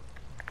 right?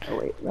 Oh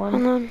wait,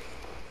 1,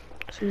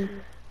 2,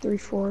 3,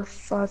 4,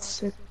 5,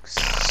 6,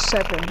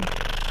 7,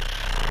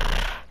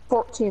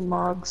 14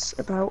 logs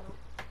about.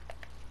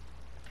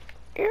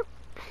 Yep.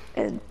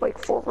 And like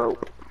 4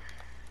 rope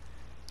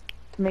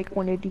to make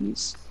one of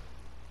these.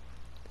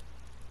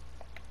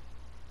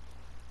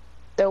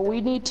 Though we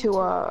need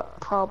to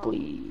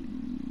probably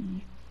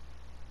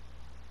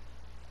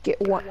get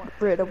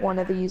rid of one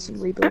of these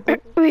and rebuild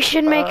it. We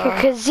should make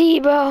a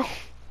gazebo.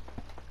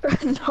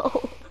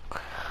 No.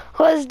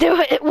 Let's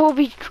do it. We'll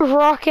be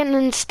rocking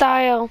in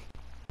style.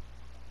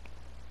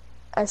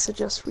 I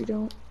suggest we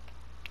don't.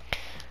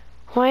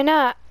 Why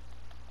not?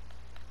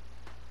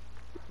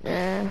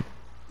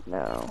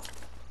 No.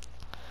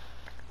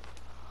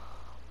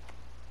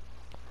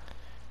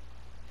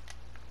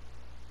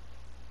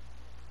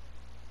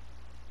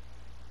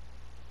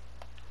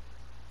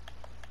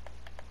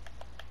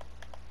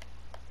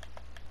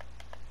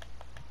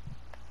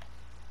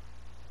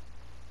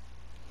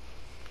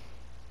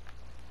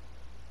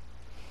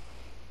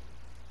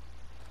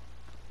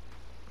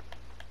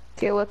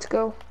 Okay, let's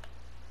go.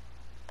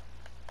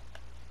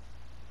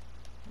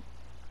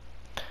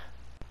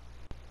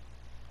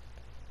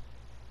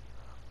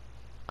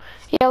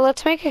 Yeah,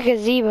 let's make a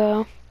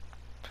gazebo.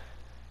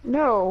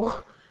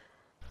 No.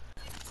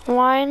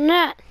 Why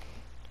not?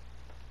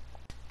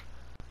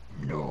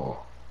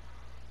 No.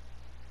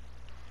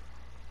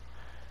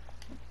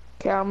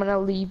 Okay, I'm gonna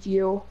leave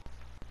you.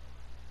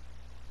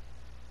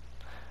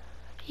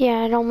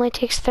 Yeah, it only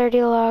takes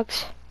 30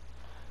 logs.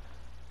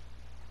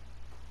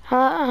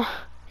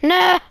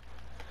 No!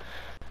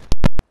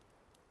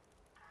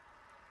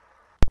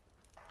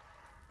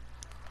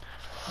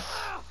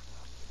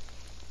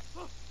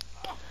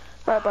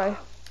 Bye-bye.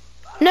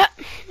 No!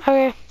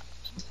 Okay.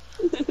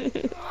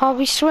 I'll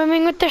be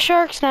swimming with the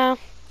sharks now.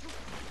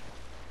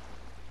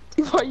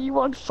 Why are you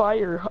on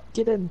fire?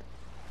 Get in.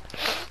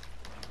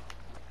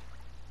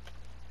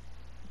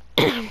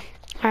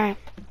 Alright.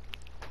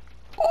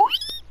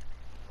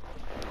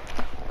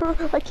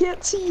 I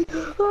can't see.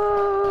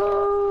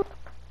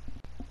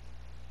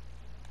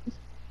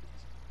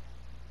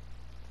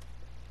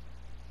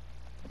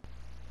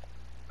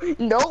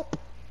 Nope.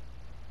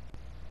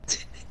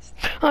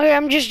 Okay,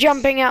 I'm just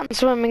jumping out and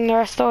swimming the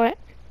rest of it.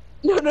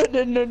 No.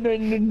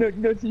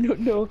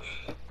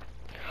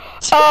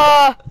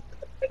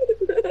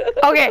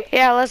 Okay,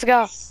 yeah, let's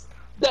go.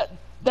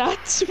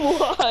 That's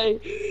why.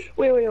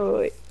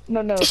 Wait.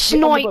 No.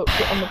 Snipe.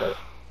 Get on the boat.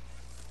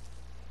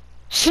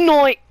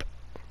 Snipe.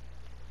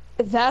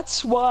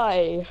 That's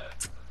why.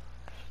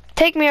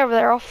 Take me over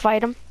there, I'll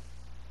fight him.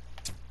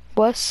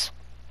 Wuss.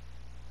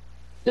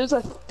 There's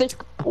a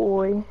thick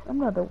boy. I'm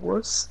not a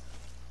wuss.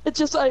 It's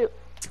just never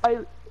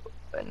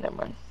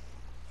mind.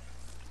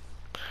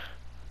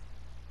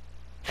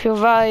 If you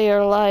value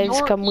your lives,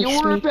 come with me.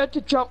 You were about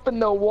to jump in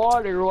the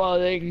water while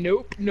like,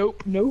 nope.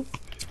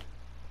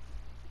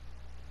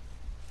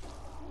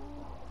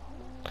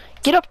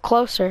 Get up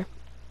closer.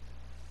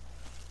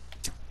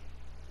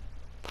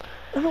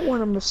 I don't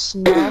want him to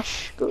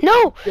smash.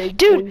 No,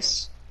 dude,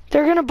 boys.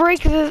 They're gonna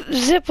break the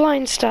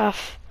zipline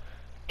stuff.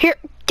 Here,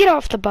 get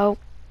off the boat.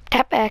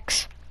 Tap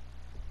X.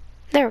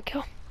 There we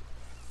go.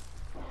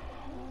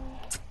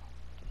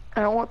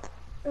 I don't want.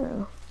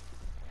 Oh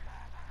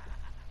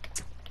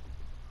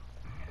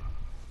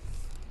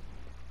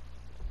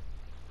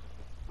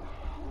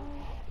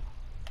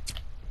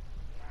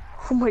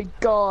my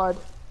god.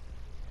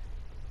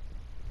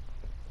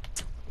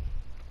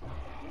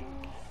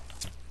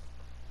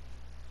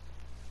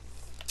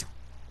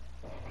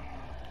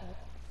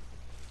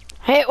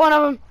 I hit one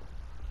of them.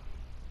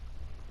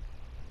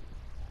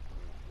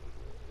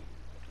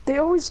 They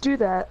always do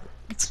that.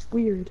 It's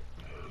weird.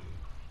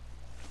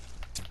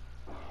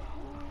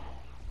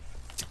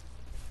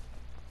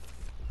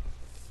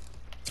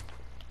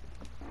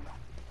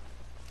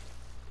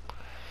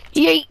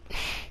 Yeet.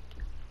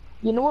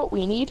 You know what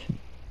we need?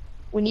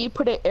 We need to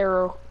put an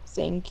arrow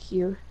thing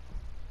here.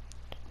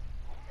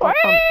 On one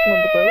of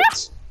the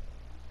boats.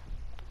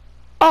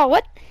 Oh,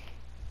 what?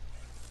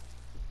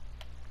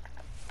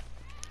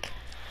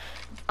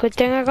 Good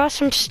thing I got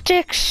some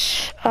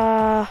sticks.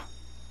 What?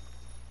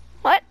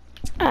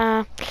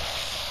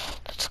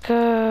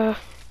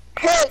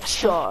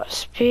 Headshot.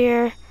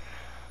 Spear.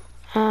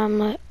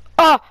 Oh,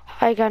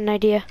 I got an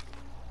idea.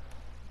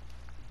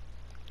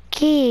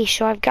 Okay,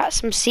 so I've got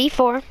some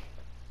C4.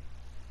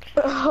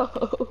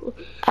 Oh,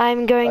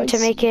 I'm going I to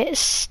make see. it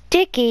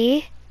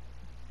sticky,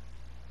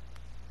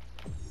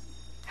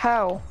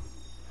 How?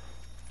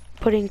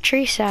 putting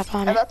tree sap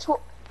on And it.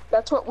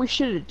 that's what we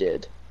should have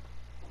did.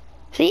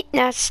 See,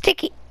 now it's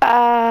sticky.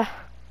 Wait,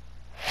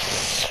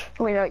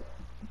 like,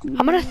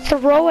 I'm gonna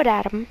throw it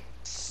at him.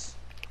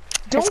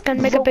 don't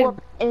gonna make a blow big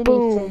up anything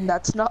boom.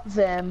 that's not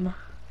them.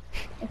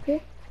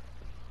 Okay.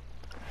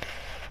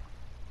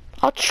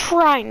 I'll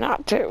try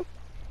not to.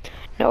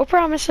 No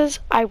promises,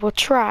 I will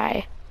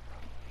try.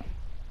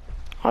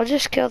 I'll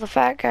just kill the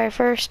fat guy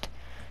first.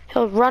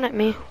 He'll run at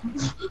me.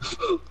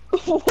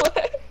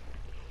 What?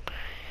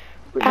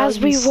 But As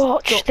now we he's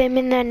watch them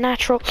in their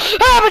natural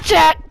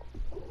habitat!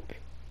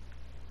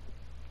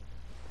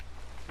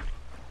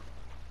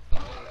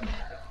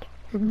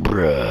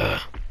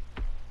 Bruh.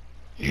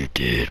 You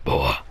did,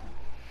 boy.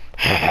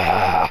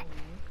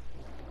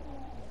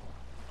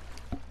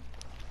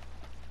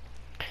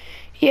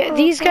 Yeah,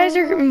 these guys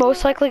are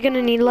most likely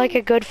gonna need like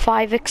a good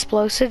 5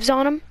 explosives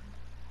on them.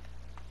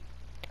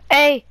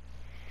 Hey!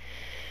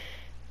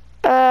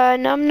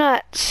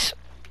 Numbnuts.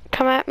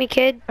 Come at me,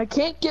 kid. I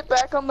can't get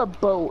back on the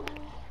boat.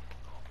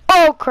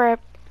 Oh, crap.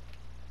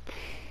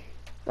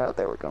 Oh,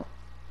 there we go.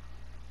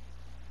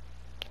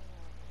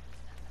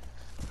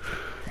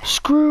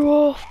 Screw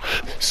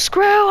off!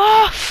 Screw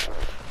off!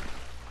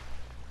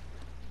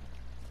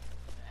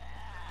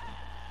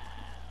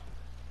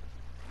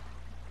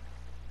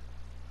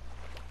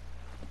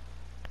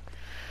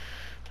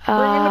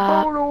 Bringing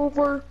the boat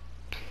over.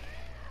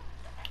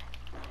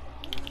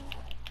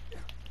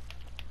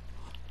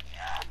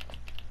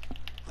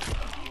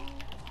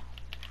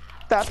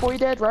 That boy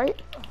dead, right?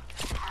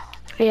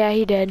 Yeah,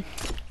 he did.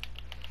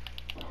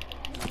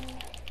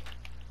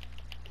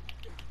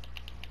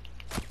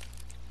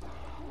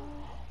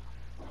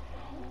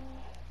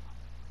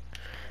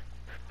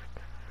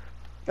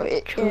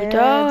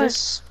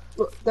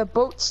 The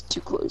boat's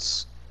too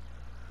close.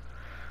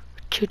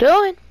 What you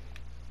doing?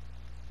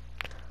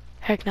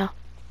 Heck no.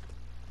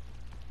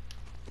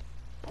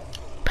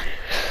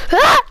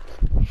 Ah!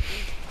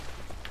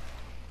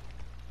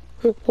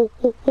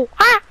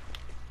 Ah!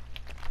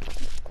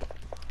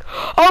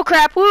 Oh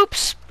crap,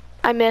 whoops!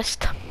 I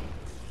missed.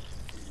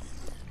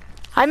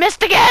 I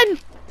missed again!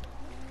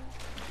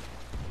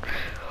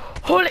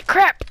 Holy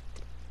crap!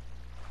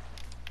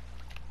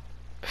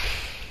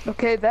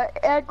 Okay,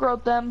 that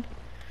aggroed them.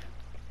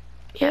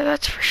 Yeah,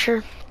 that's for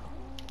sure.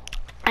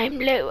 I'm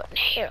low on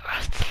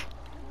health.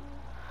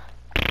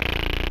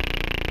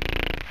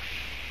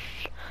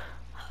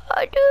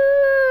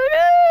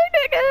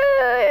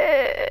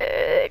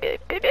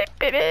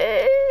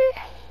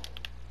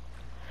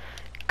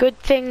 Good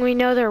thing we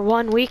know their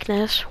one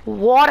weakness.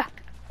 Water.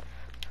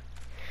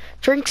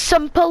 Drink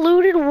some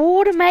polluted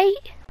water,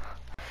 mate.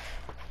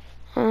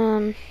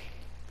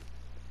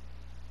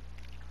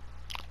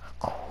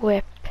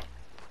 Equip.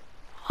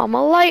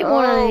 I'ma light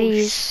one of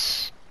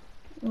these.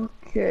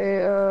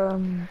 Okay,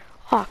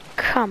 Oh,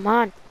 come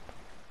on.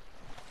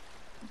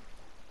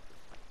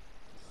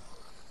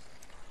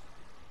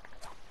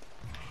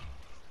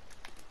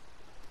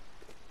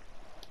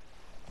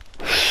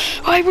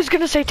 I was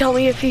gonna say, tell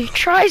me if he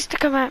tries to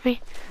come at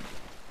me.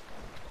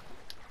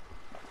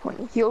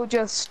 he'll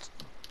just,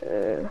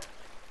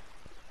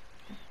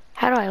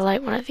 How do I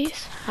light one of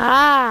these?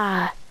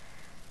 Ah.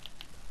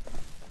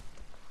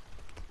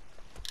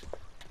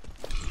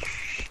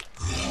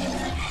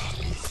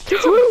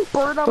 There's a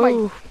bird on my,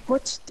 Ooh.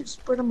 there's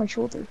a bird on my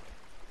shoulder.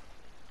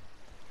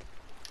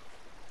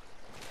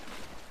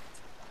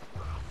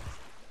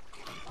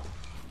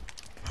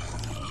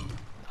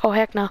 Oh,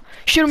 heck no.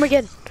 Shoot him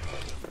again.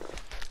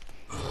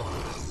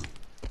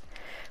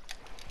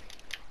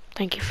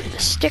 Thank you for the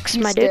sticks,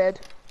 He's my dude.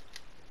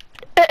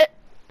 dead.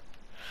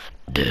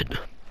 Dead.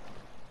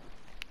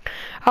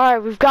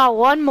 Alright, we've got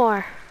one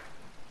more.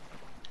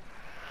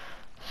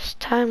 This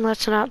time,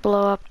 let's not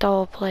blow up the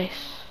whole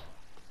place.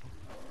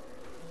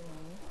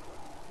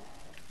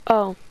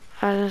 Oh,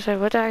 I was gonna say,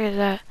 what the heck is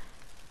that?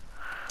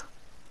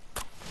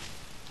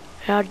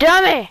 Now,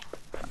 dummy!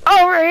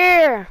 Over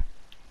here!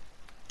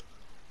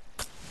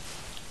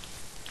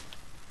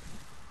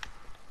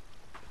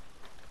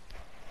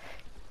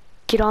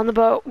 Get on the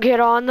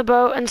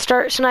boat, and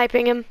start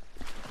sniping him.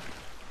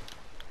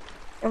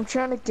 I'm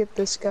trying to get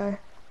this guy.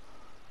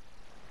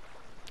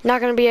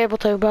 Not gonna be able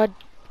to, bud.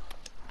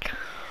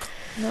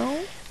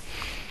 No?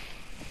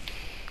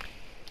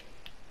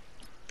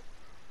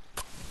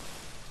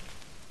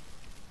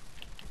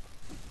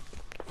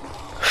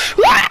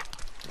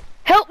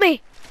 Help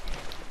me!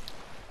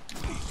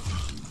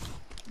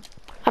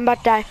 I'm about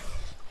to die.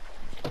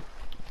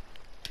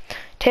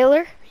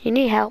 Taylor, you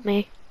need to help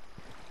me.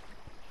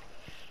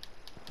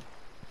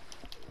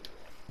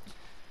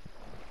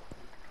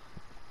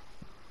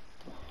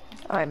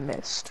 I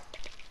missed.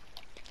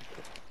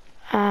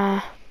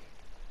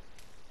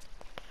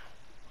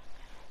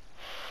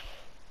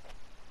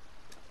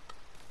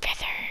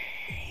 Feather.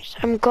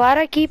 I'm glad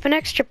I keep an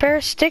extra pair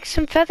of sticks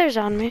and feathers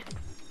on me.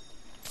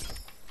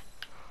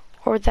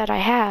 Or that I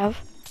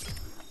have.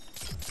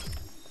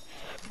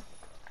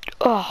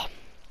 Oh.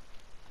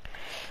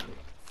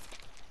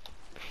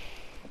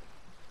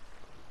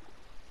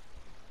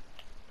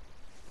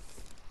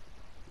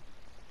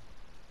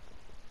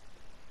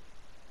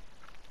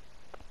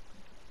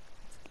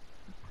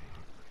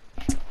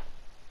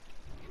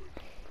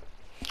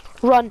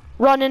 Run,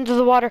 run into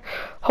the water.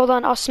 Hold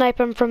on, I'll snipe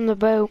him from the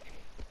boat.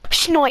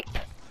 Snipe!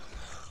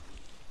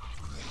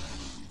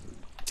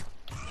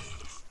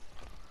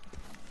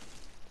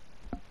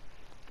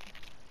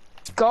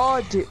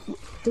 God,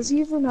 does he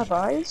even have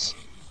eyes?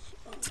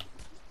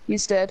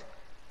 He's dead.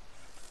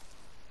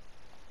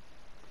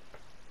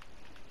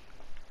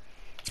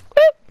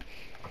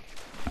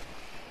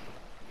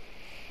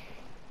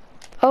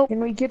 Oh. Can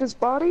we get his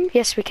body?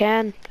 Yes, we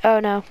can. Oh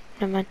no,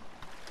 never mind.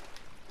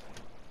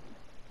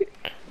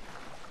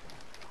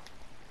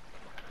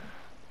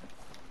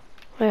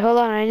 Wait, hold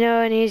on, I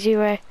know an easy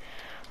way.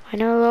 I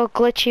know a little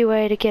glitchy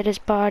way to get his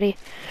body.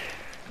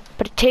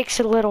 But it takes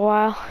a little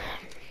while.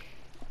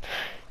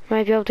 You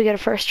might be able to get a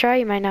first try,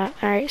 you might not.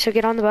 Alright, so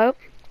get on the boat.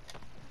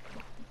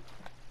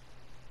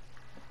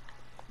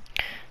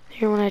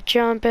 You want to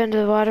jump into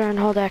the water and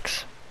hold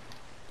X.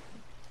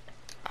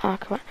 Oh,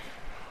 come on.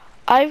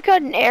 I've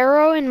got an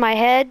arrow in my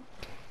head.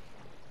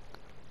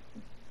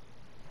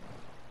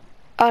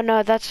 Oh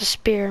no, that's a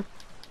spear.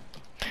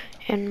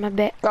 In my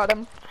bit. Got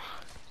him.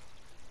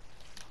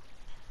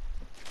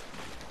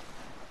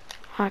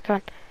 Oh, come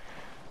on.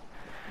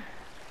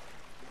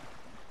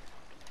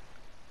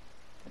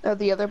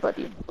 The other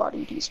body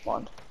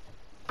despawned.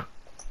 How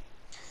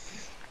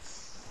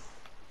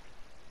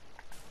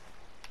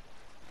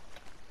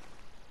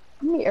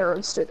many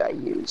arrows did I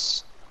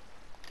use?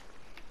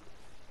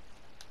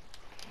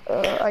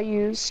 I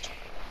used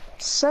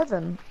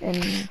 7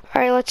 and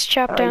Alright, let's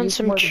chop down used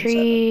some more than 7.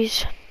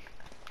 trees.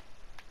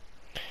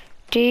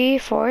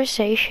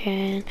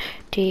 Deforestation,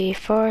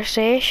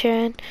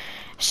 deforestation,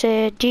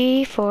 said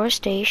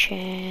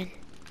deforestation.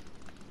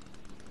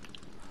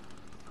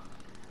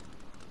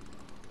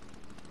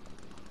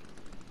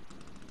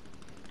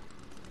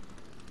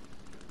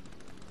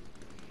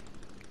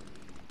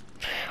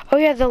 Oh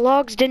yeah, the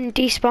logs didn't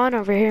despawn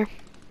over here.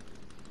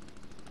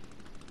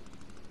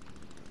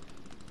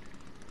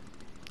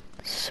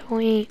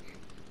 Sweet.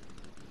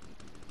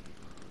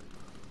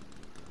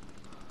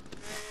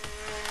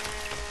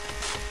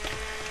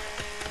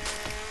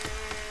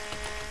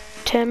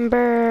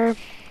 Timber.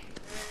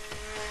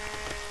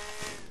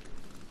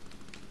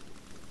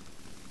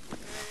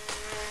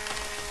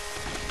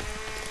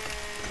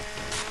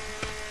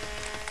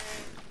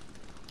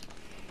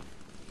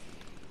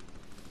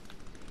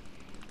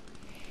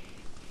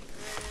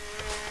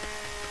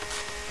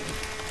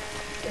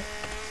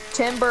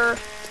 Timber.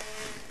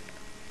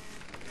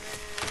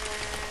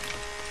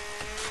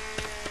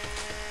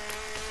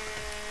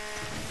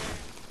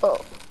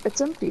 Oh,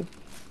 it's empty.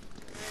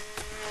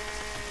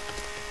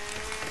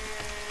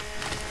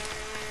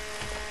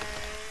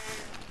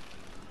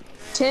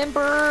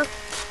 Timber.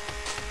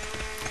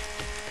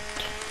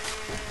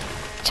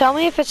 Tell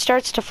me if it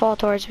starts to fall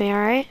towards me,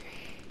 alright?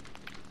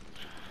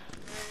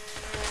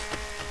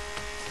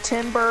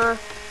 Timber.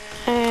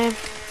 Hey,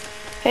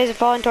 is it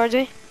falling towards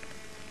me?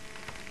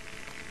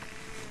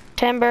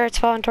 Timber, it's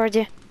falling towards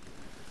you.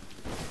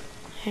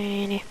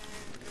 Alrighty.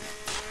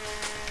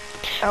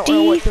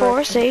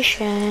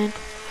 Deforestation.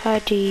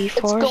 Deforestation.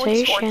 It's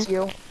going towards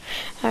you.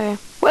 Okay.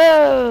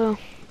 Whoa!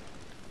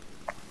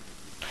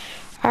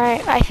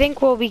 Alright, I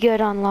think we'll be good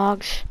on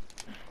logs.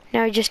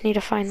 Now we just need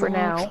to find For the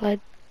log now. sled.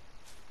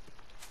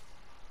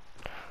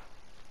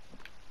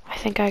 I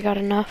think I got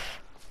enough.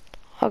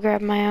 I'll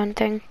grab my own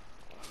thing.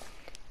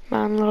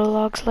 My own little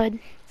log sled.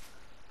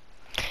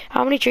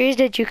 How many trees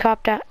did you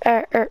chop down?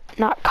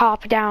 Not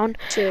chop down.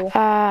 2.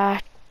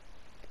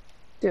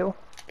 2.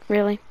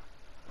 Really?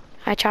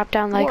 I chopped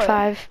down like What?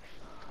 5.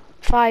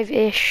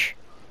 5-ish.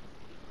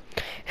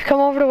 If you come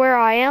over to where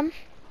I am,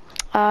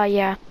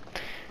 yeah.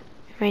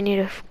 I need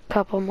a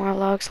couple more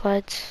log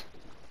sleds.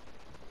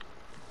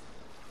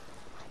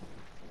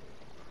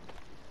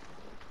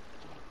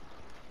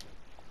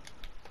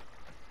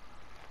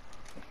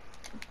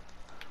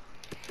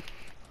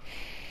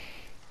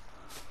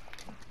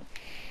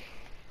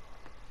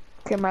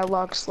 Okay, my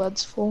log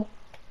sled's full.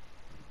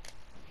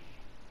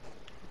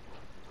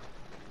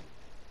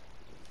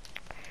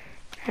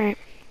 Alright.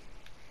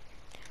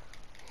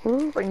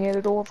 Ooh. Bring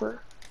it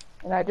over.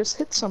 And I just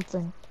hit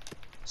something.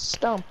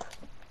 Stump.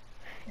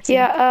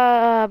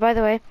 Yeah, by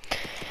the way,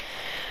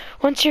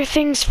 once your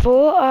thing's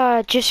full,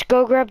 just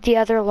go grab the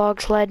other log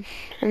sled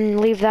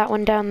and leave that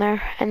one down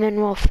there, and then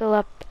we'll fill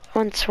up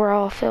once we're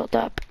all filled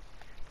up.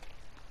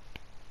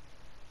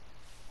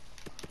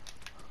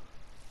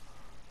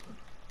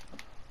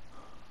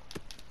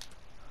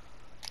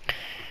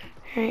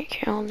 Alright,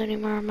 can't hold any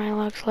more of my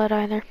log sled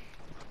either.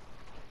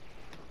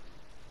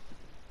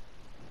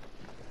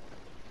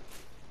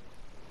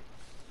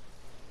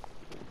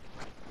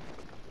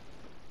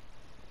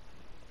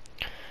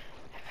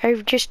 I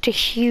have just a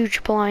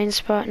huge blind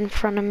spot in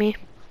front of me.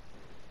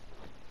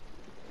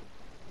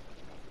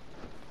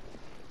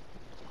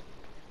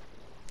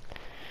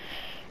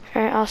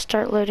 Alright, I'll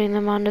start loading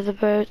them onto the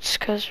boats,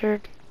 cause we're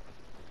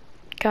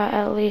got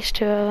at least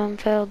 2 of them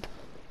filled.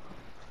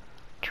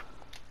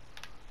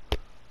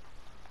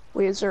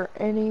 Wait, is there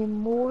any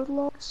more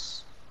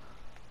logs?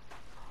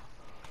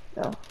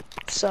 No,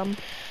 some.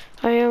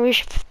 Oh yeah, we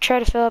should try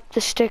to fill up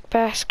the stick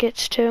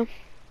baskets too.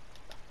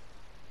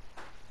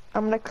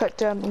 I'm gonna cut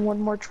down one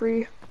more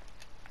tree.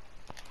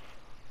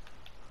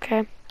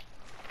 Okay.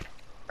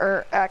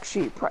 Or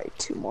actually, probably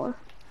 2 more.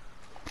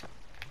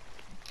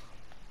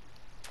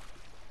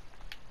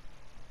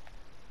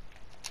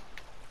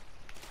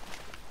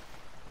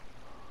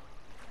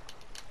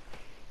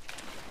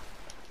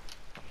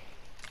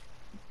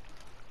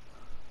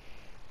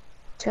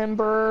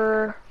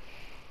 Timber.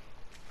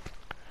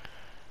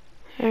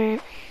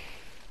 Alright.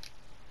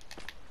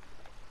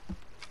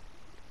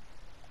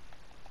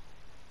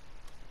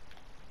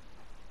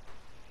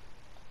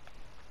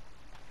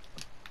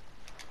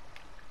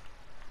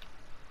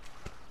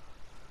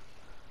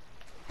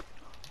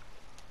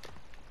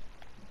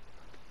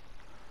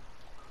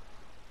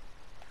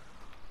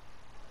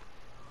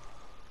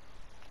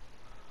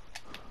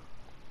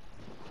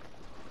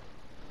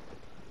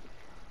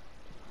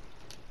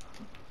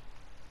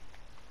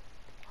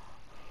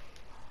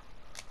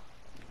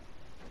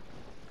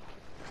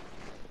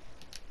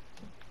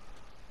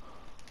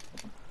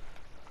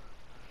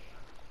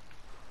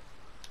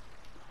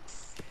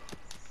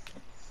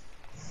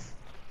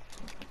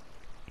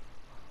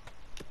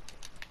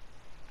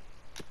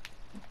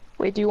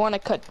 Wait, do you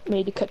want to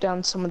maybe cut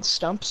down some of the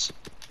stumps?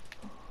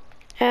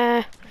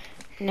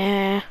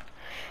 Nah.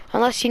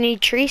 Unless you need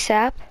tree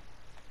sap.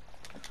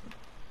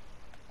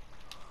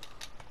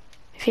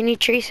 If you need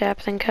tree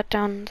sap, then cut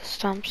down the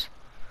stumps.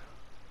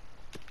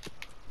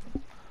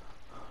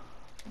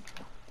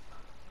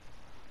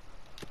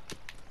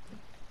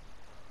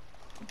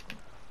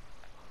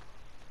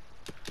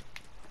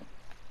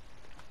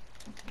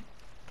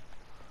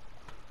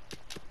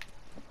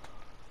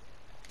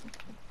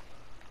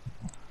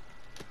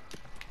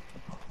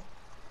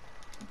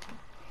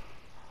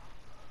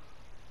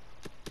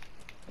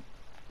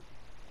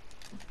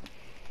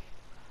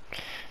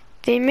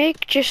 They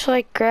make just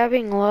like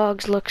grabbing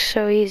logs look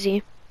so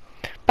easy.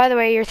 By the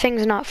way, your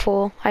thing's not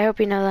full. I hope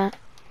you know that.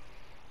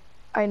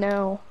 I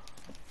know.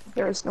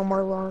 There's no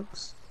more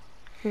logs.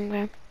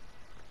 Okay.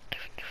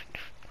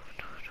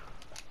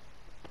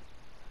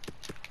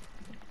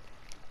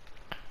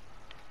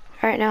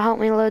 Alright, now help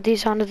me load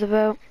these onto the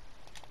boat.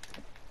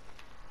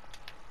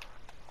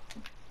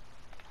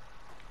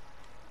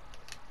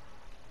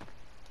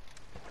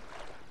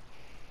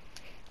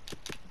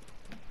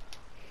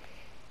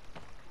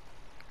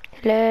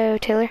 Hello,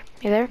 Taylor,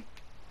 you there?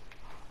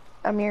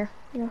 I'm here,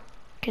 yeah.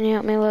 Can you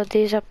help me load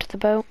these up to the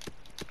boat?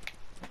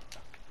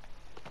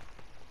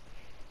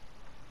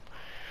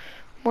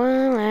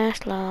 One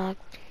last log.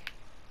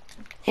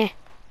 There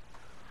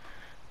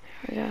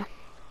we go.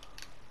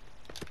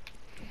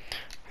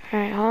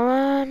 Alright, hold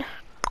on.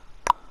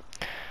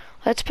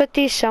 Let's put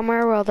these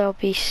somewhere where they'll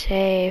be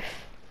safe.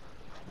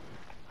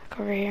 Like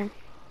over here.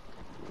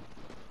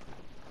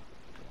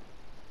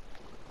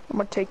 I'm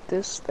gonna take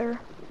this there.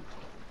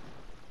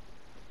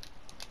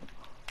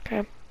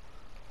 Okay.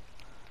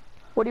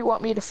 What do you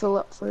want me to fill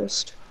up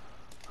first?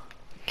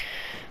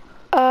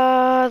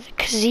 The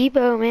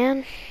gazebo,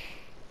 man.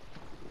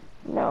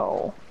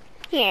 No.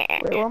 Yeah.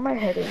 Wait, where am I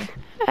heading?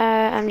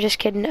 I'm just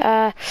kidding.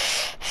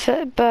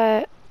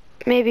 But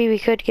maybe we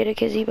could get a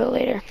gazebo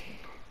later.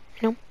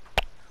 No?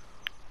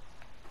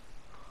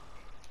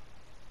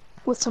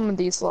 With some of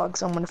these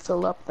logs, I'm gonna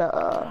fill up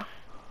the,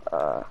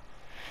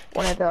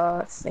 one of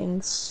the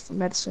things for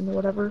medicine or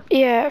whatever.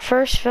 Yeah,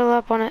 first fill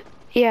up on it.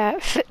 Yeah,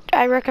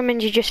 I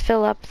recommend you just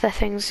fill up the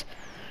things.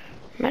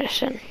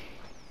 Medicine.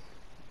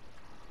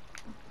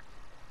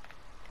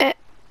 Oh,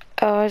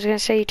 I was gonna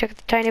say you took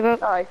the tiny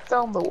boat. I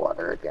found the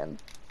water again.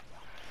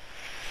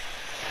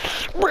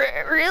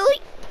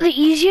 Really? The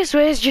easiest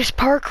way is just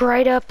park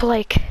right up,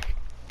 like,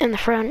 in the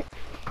front.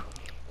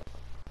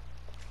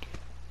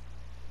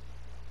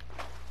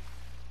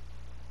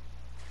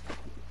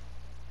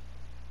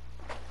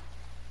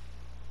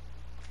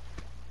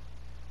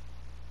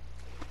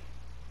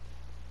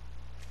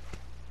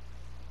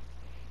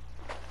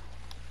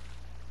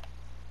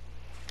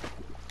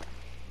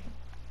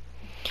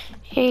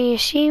 Hey, you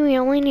see, we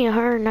only need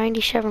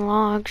 197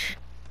 logs.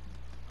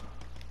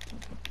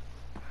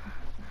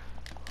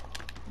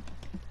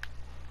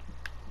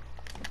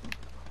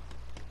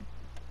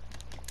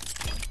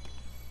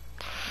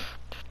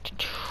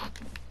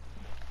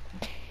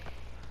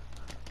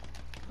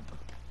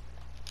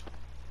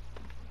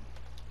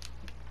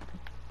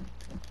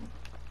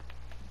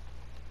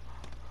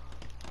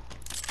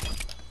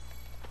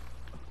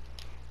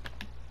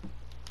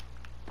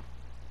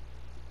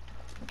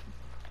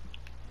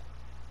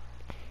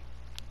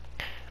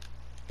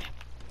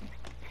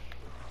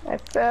 I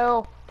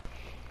fell.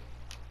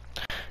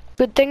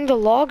 Good thing the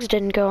logs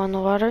didn't go in the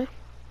water.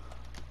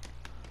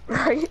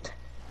 Right?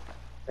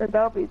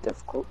 That'll be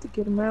difficult to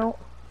get him out.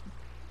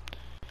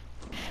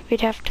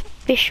 We'd have to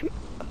fish.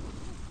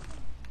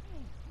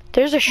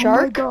 There's a Oh my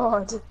shark?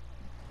 god.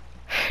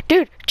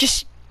 Dude,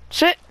 just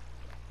sit.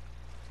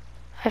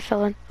 I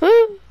fell in.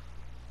 Woo!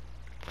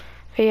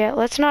 But yeah,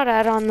 let's not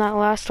add on that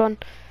last one.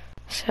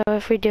 So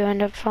if we do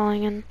end up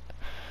falling in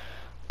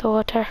the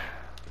water.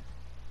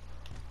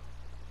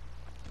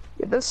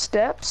 Yeah, the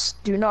steps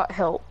do not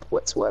help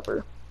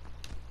whatsoever.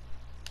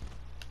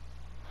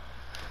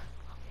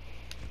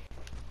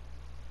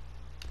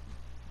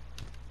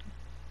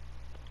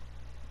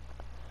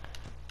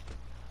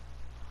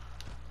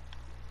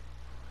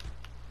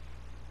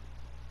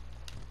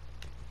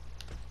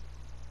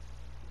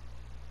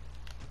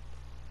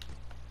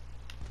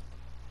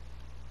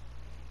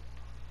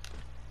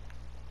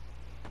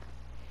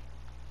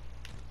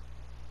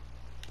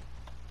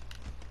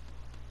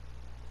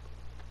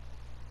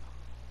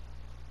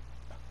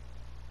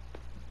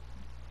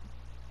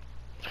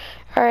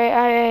 Alright,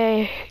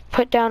 I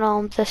put down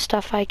all of the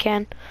stuff I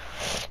can.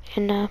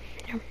 And,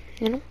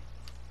 you know.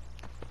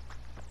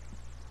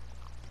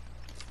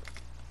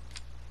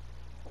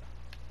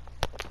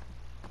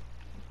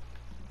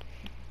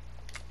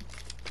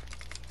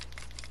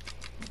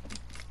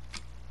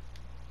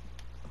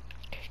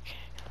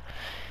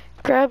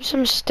 Grab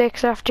some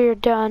sticks after you're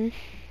done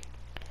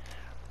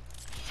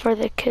for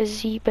the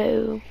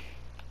gazebo.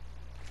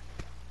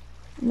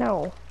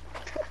 No.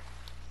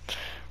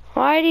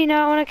 Why do you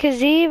not want a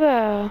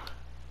gazebo?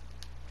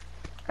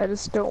 I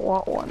just don't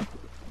want one.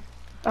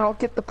 I don't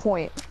get the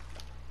point.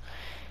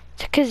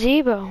 It's a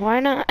gazebo, why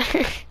not?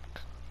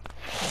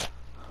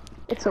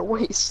 It's a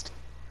waste.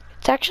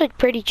 It's actually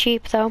pretty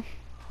cheap though.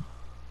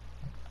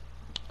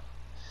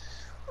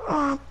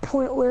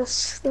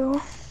 Pointless though.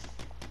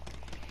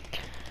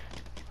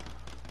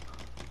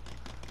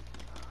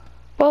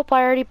 Well,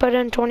 I already put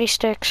in 20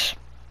 sticks,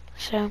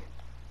 so.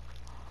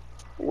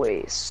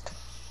 Waste.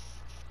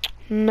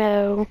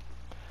 No.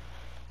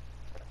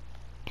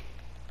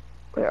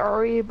 Wait,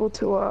 are we able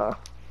to,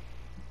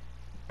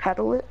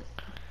 paddle it?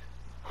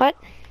 What?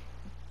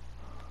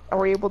 Are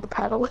we able to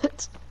paddle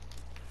it?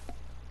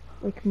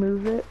 Like,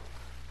 move it?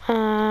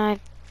 No.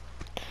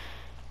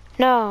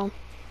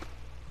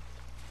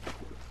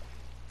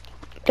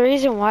 The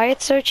reason why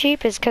it's so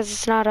cheap is because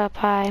it's not up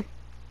high.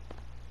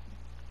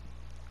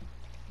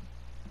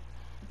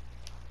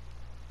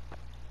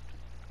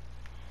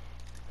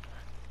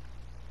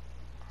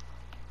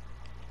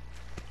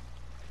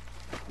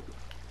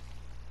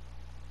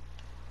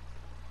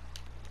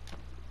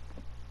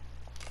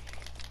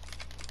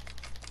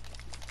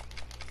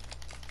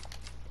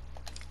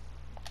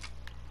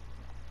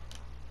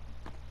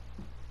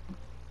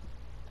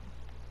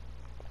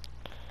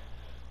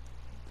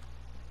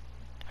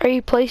 Are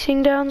you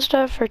placing down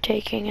stuff or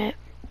taking it?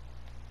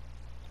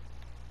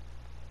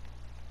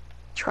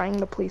 Trying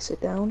to place it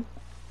down.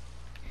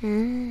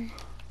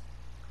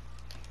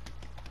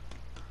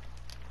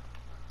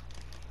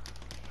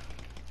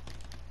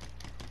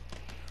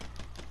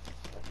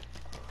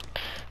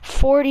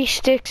 40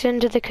 sticks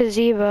into the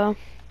gazebo.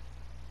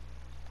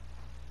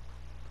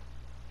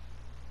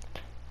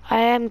 I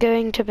am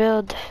going to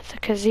build the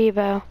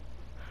gazebo.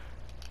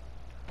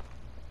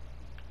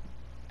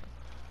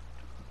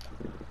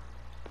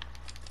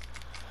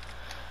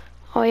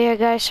 Oh yeah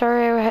guys,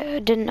 sorry I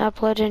didn't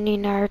upload any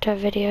Naruto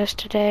videos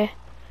today.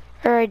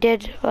 Or I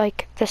did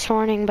like this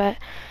morning, but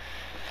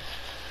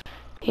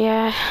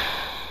yeah.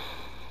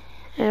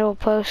 It'll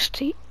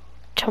post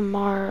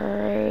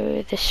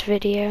tomorrow, this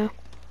video.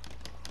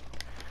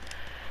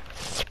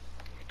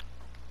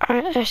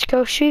 Alright, let's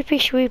go sweepy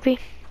sweepy.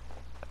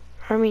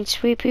 I mean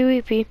sweepy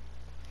weepy.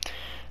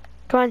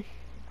 Come on.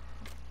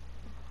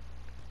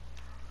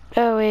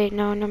 Oh wait,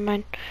 no, never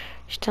mind.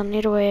 Still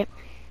need to wait.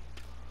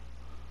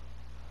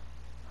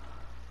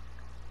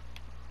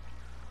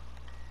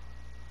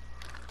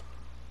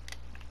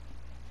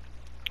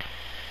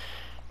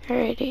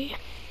 Alrighty.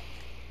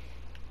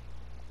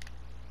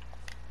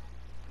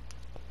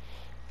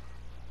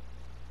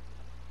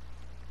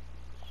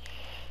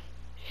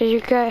 Is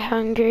your guy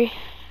hungry?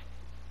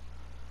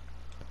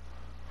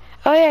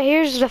 Oh yeah,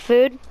 here's the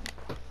food.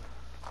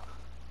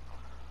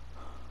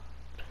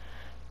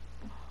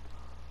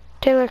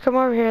 Taylor, come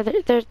over here.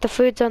 The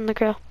food's on the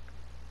grill.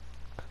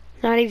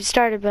 Not even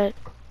started, but...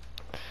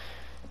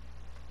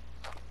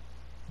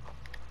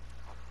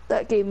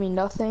 That gave me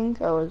nothing.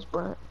 I was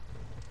burnt.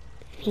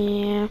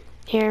 Yeah,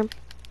 here.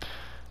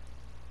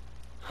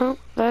 Oh,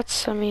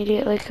 that's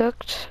immediately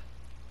cooked.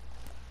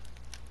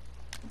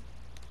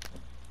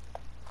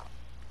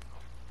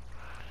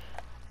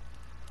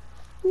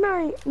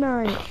 Night,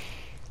 night.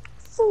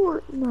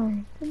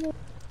 Fortnite. Night,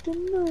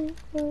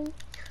 night.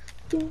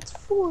 It's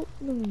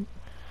Fortnite.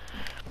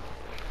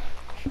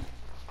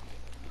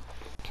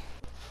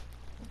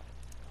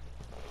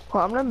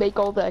 Well, I'm gonna make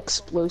all the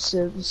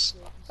explosives.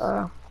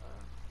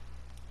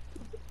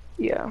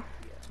 Yeah.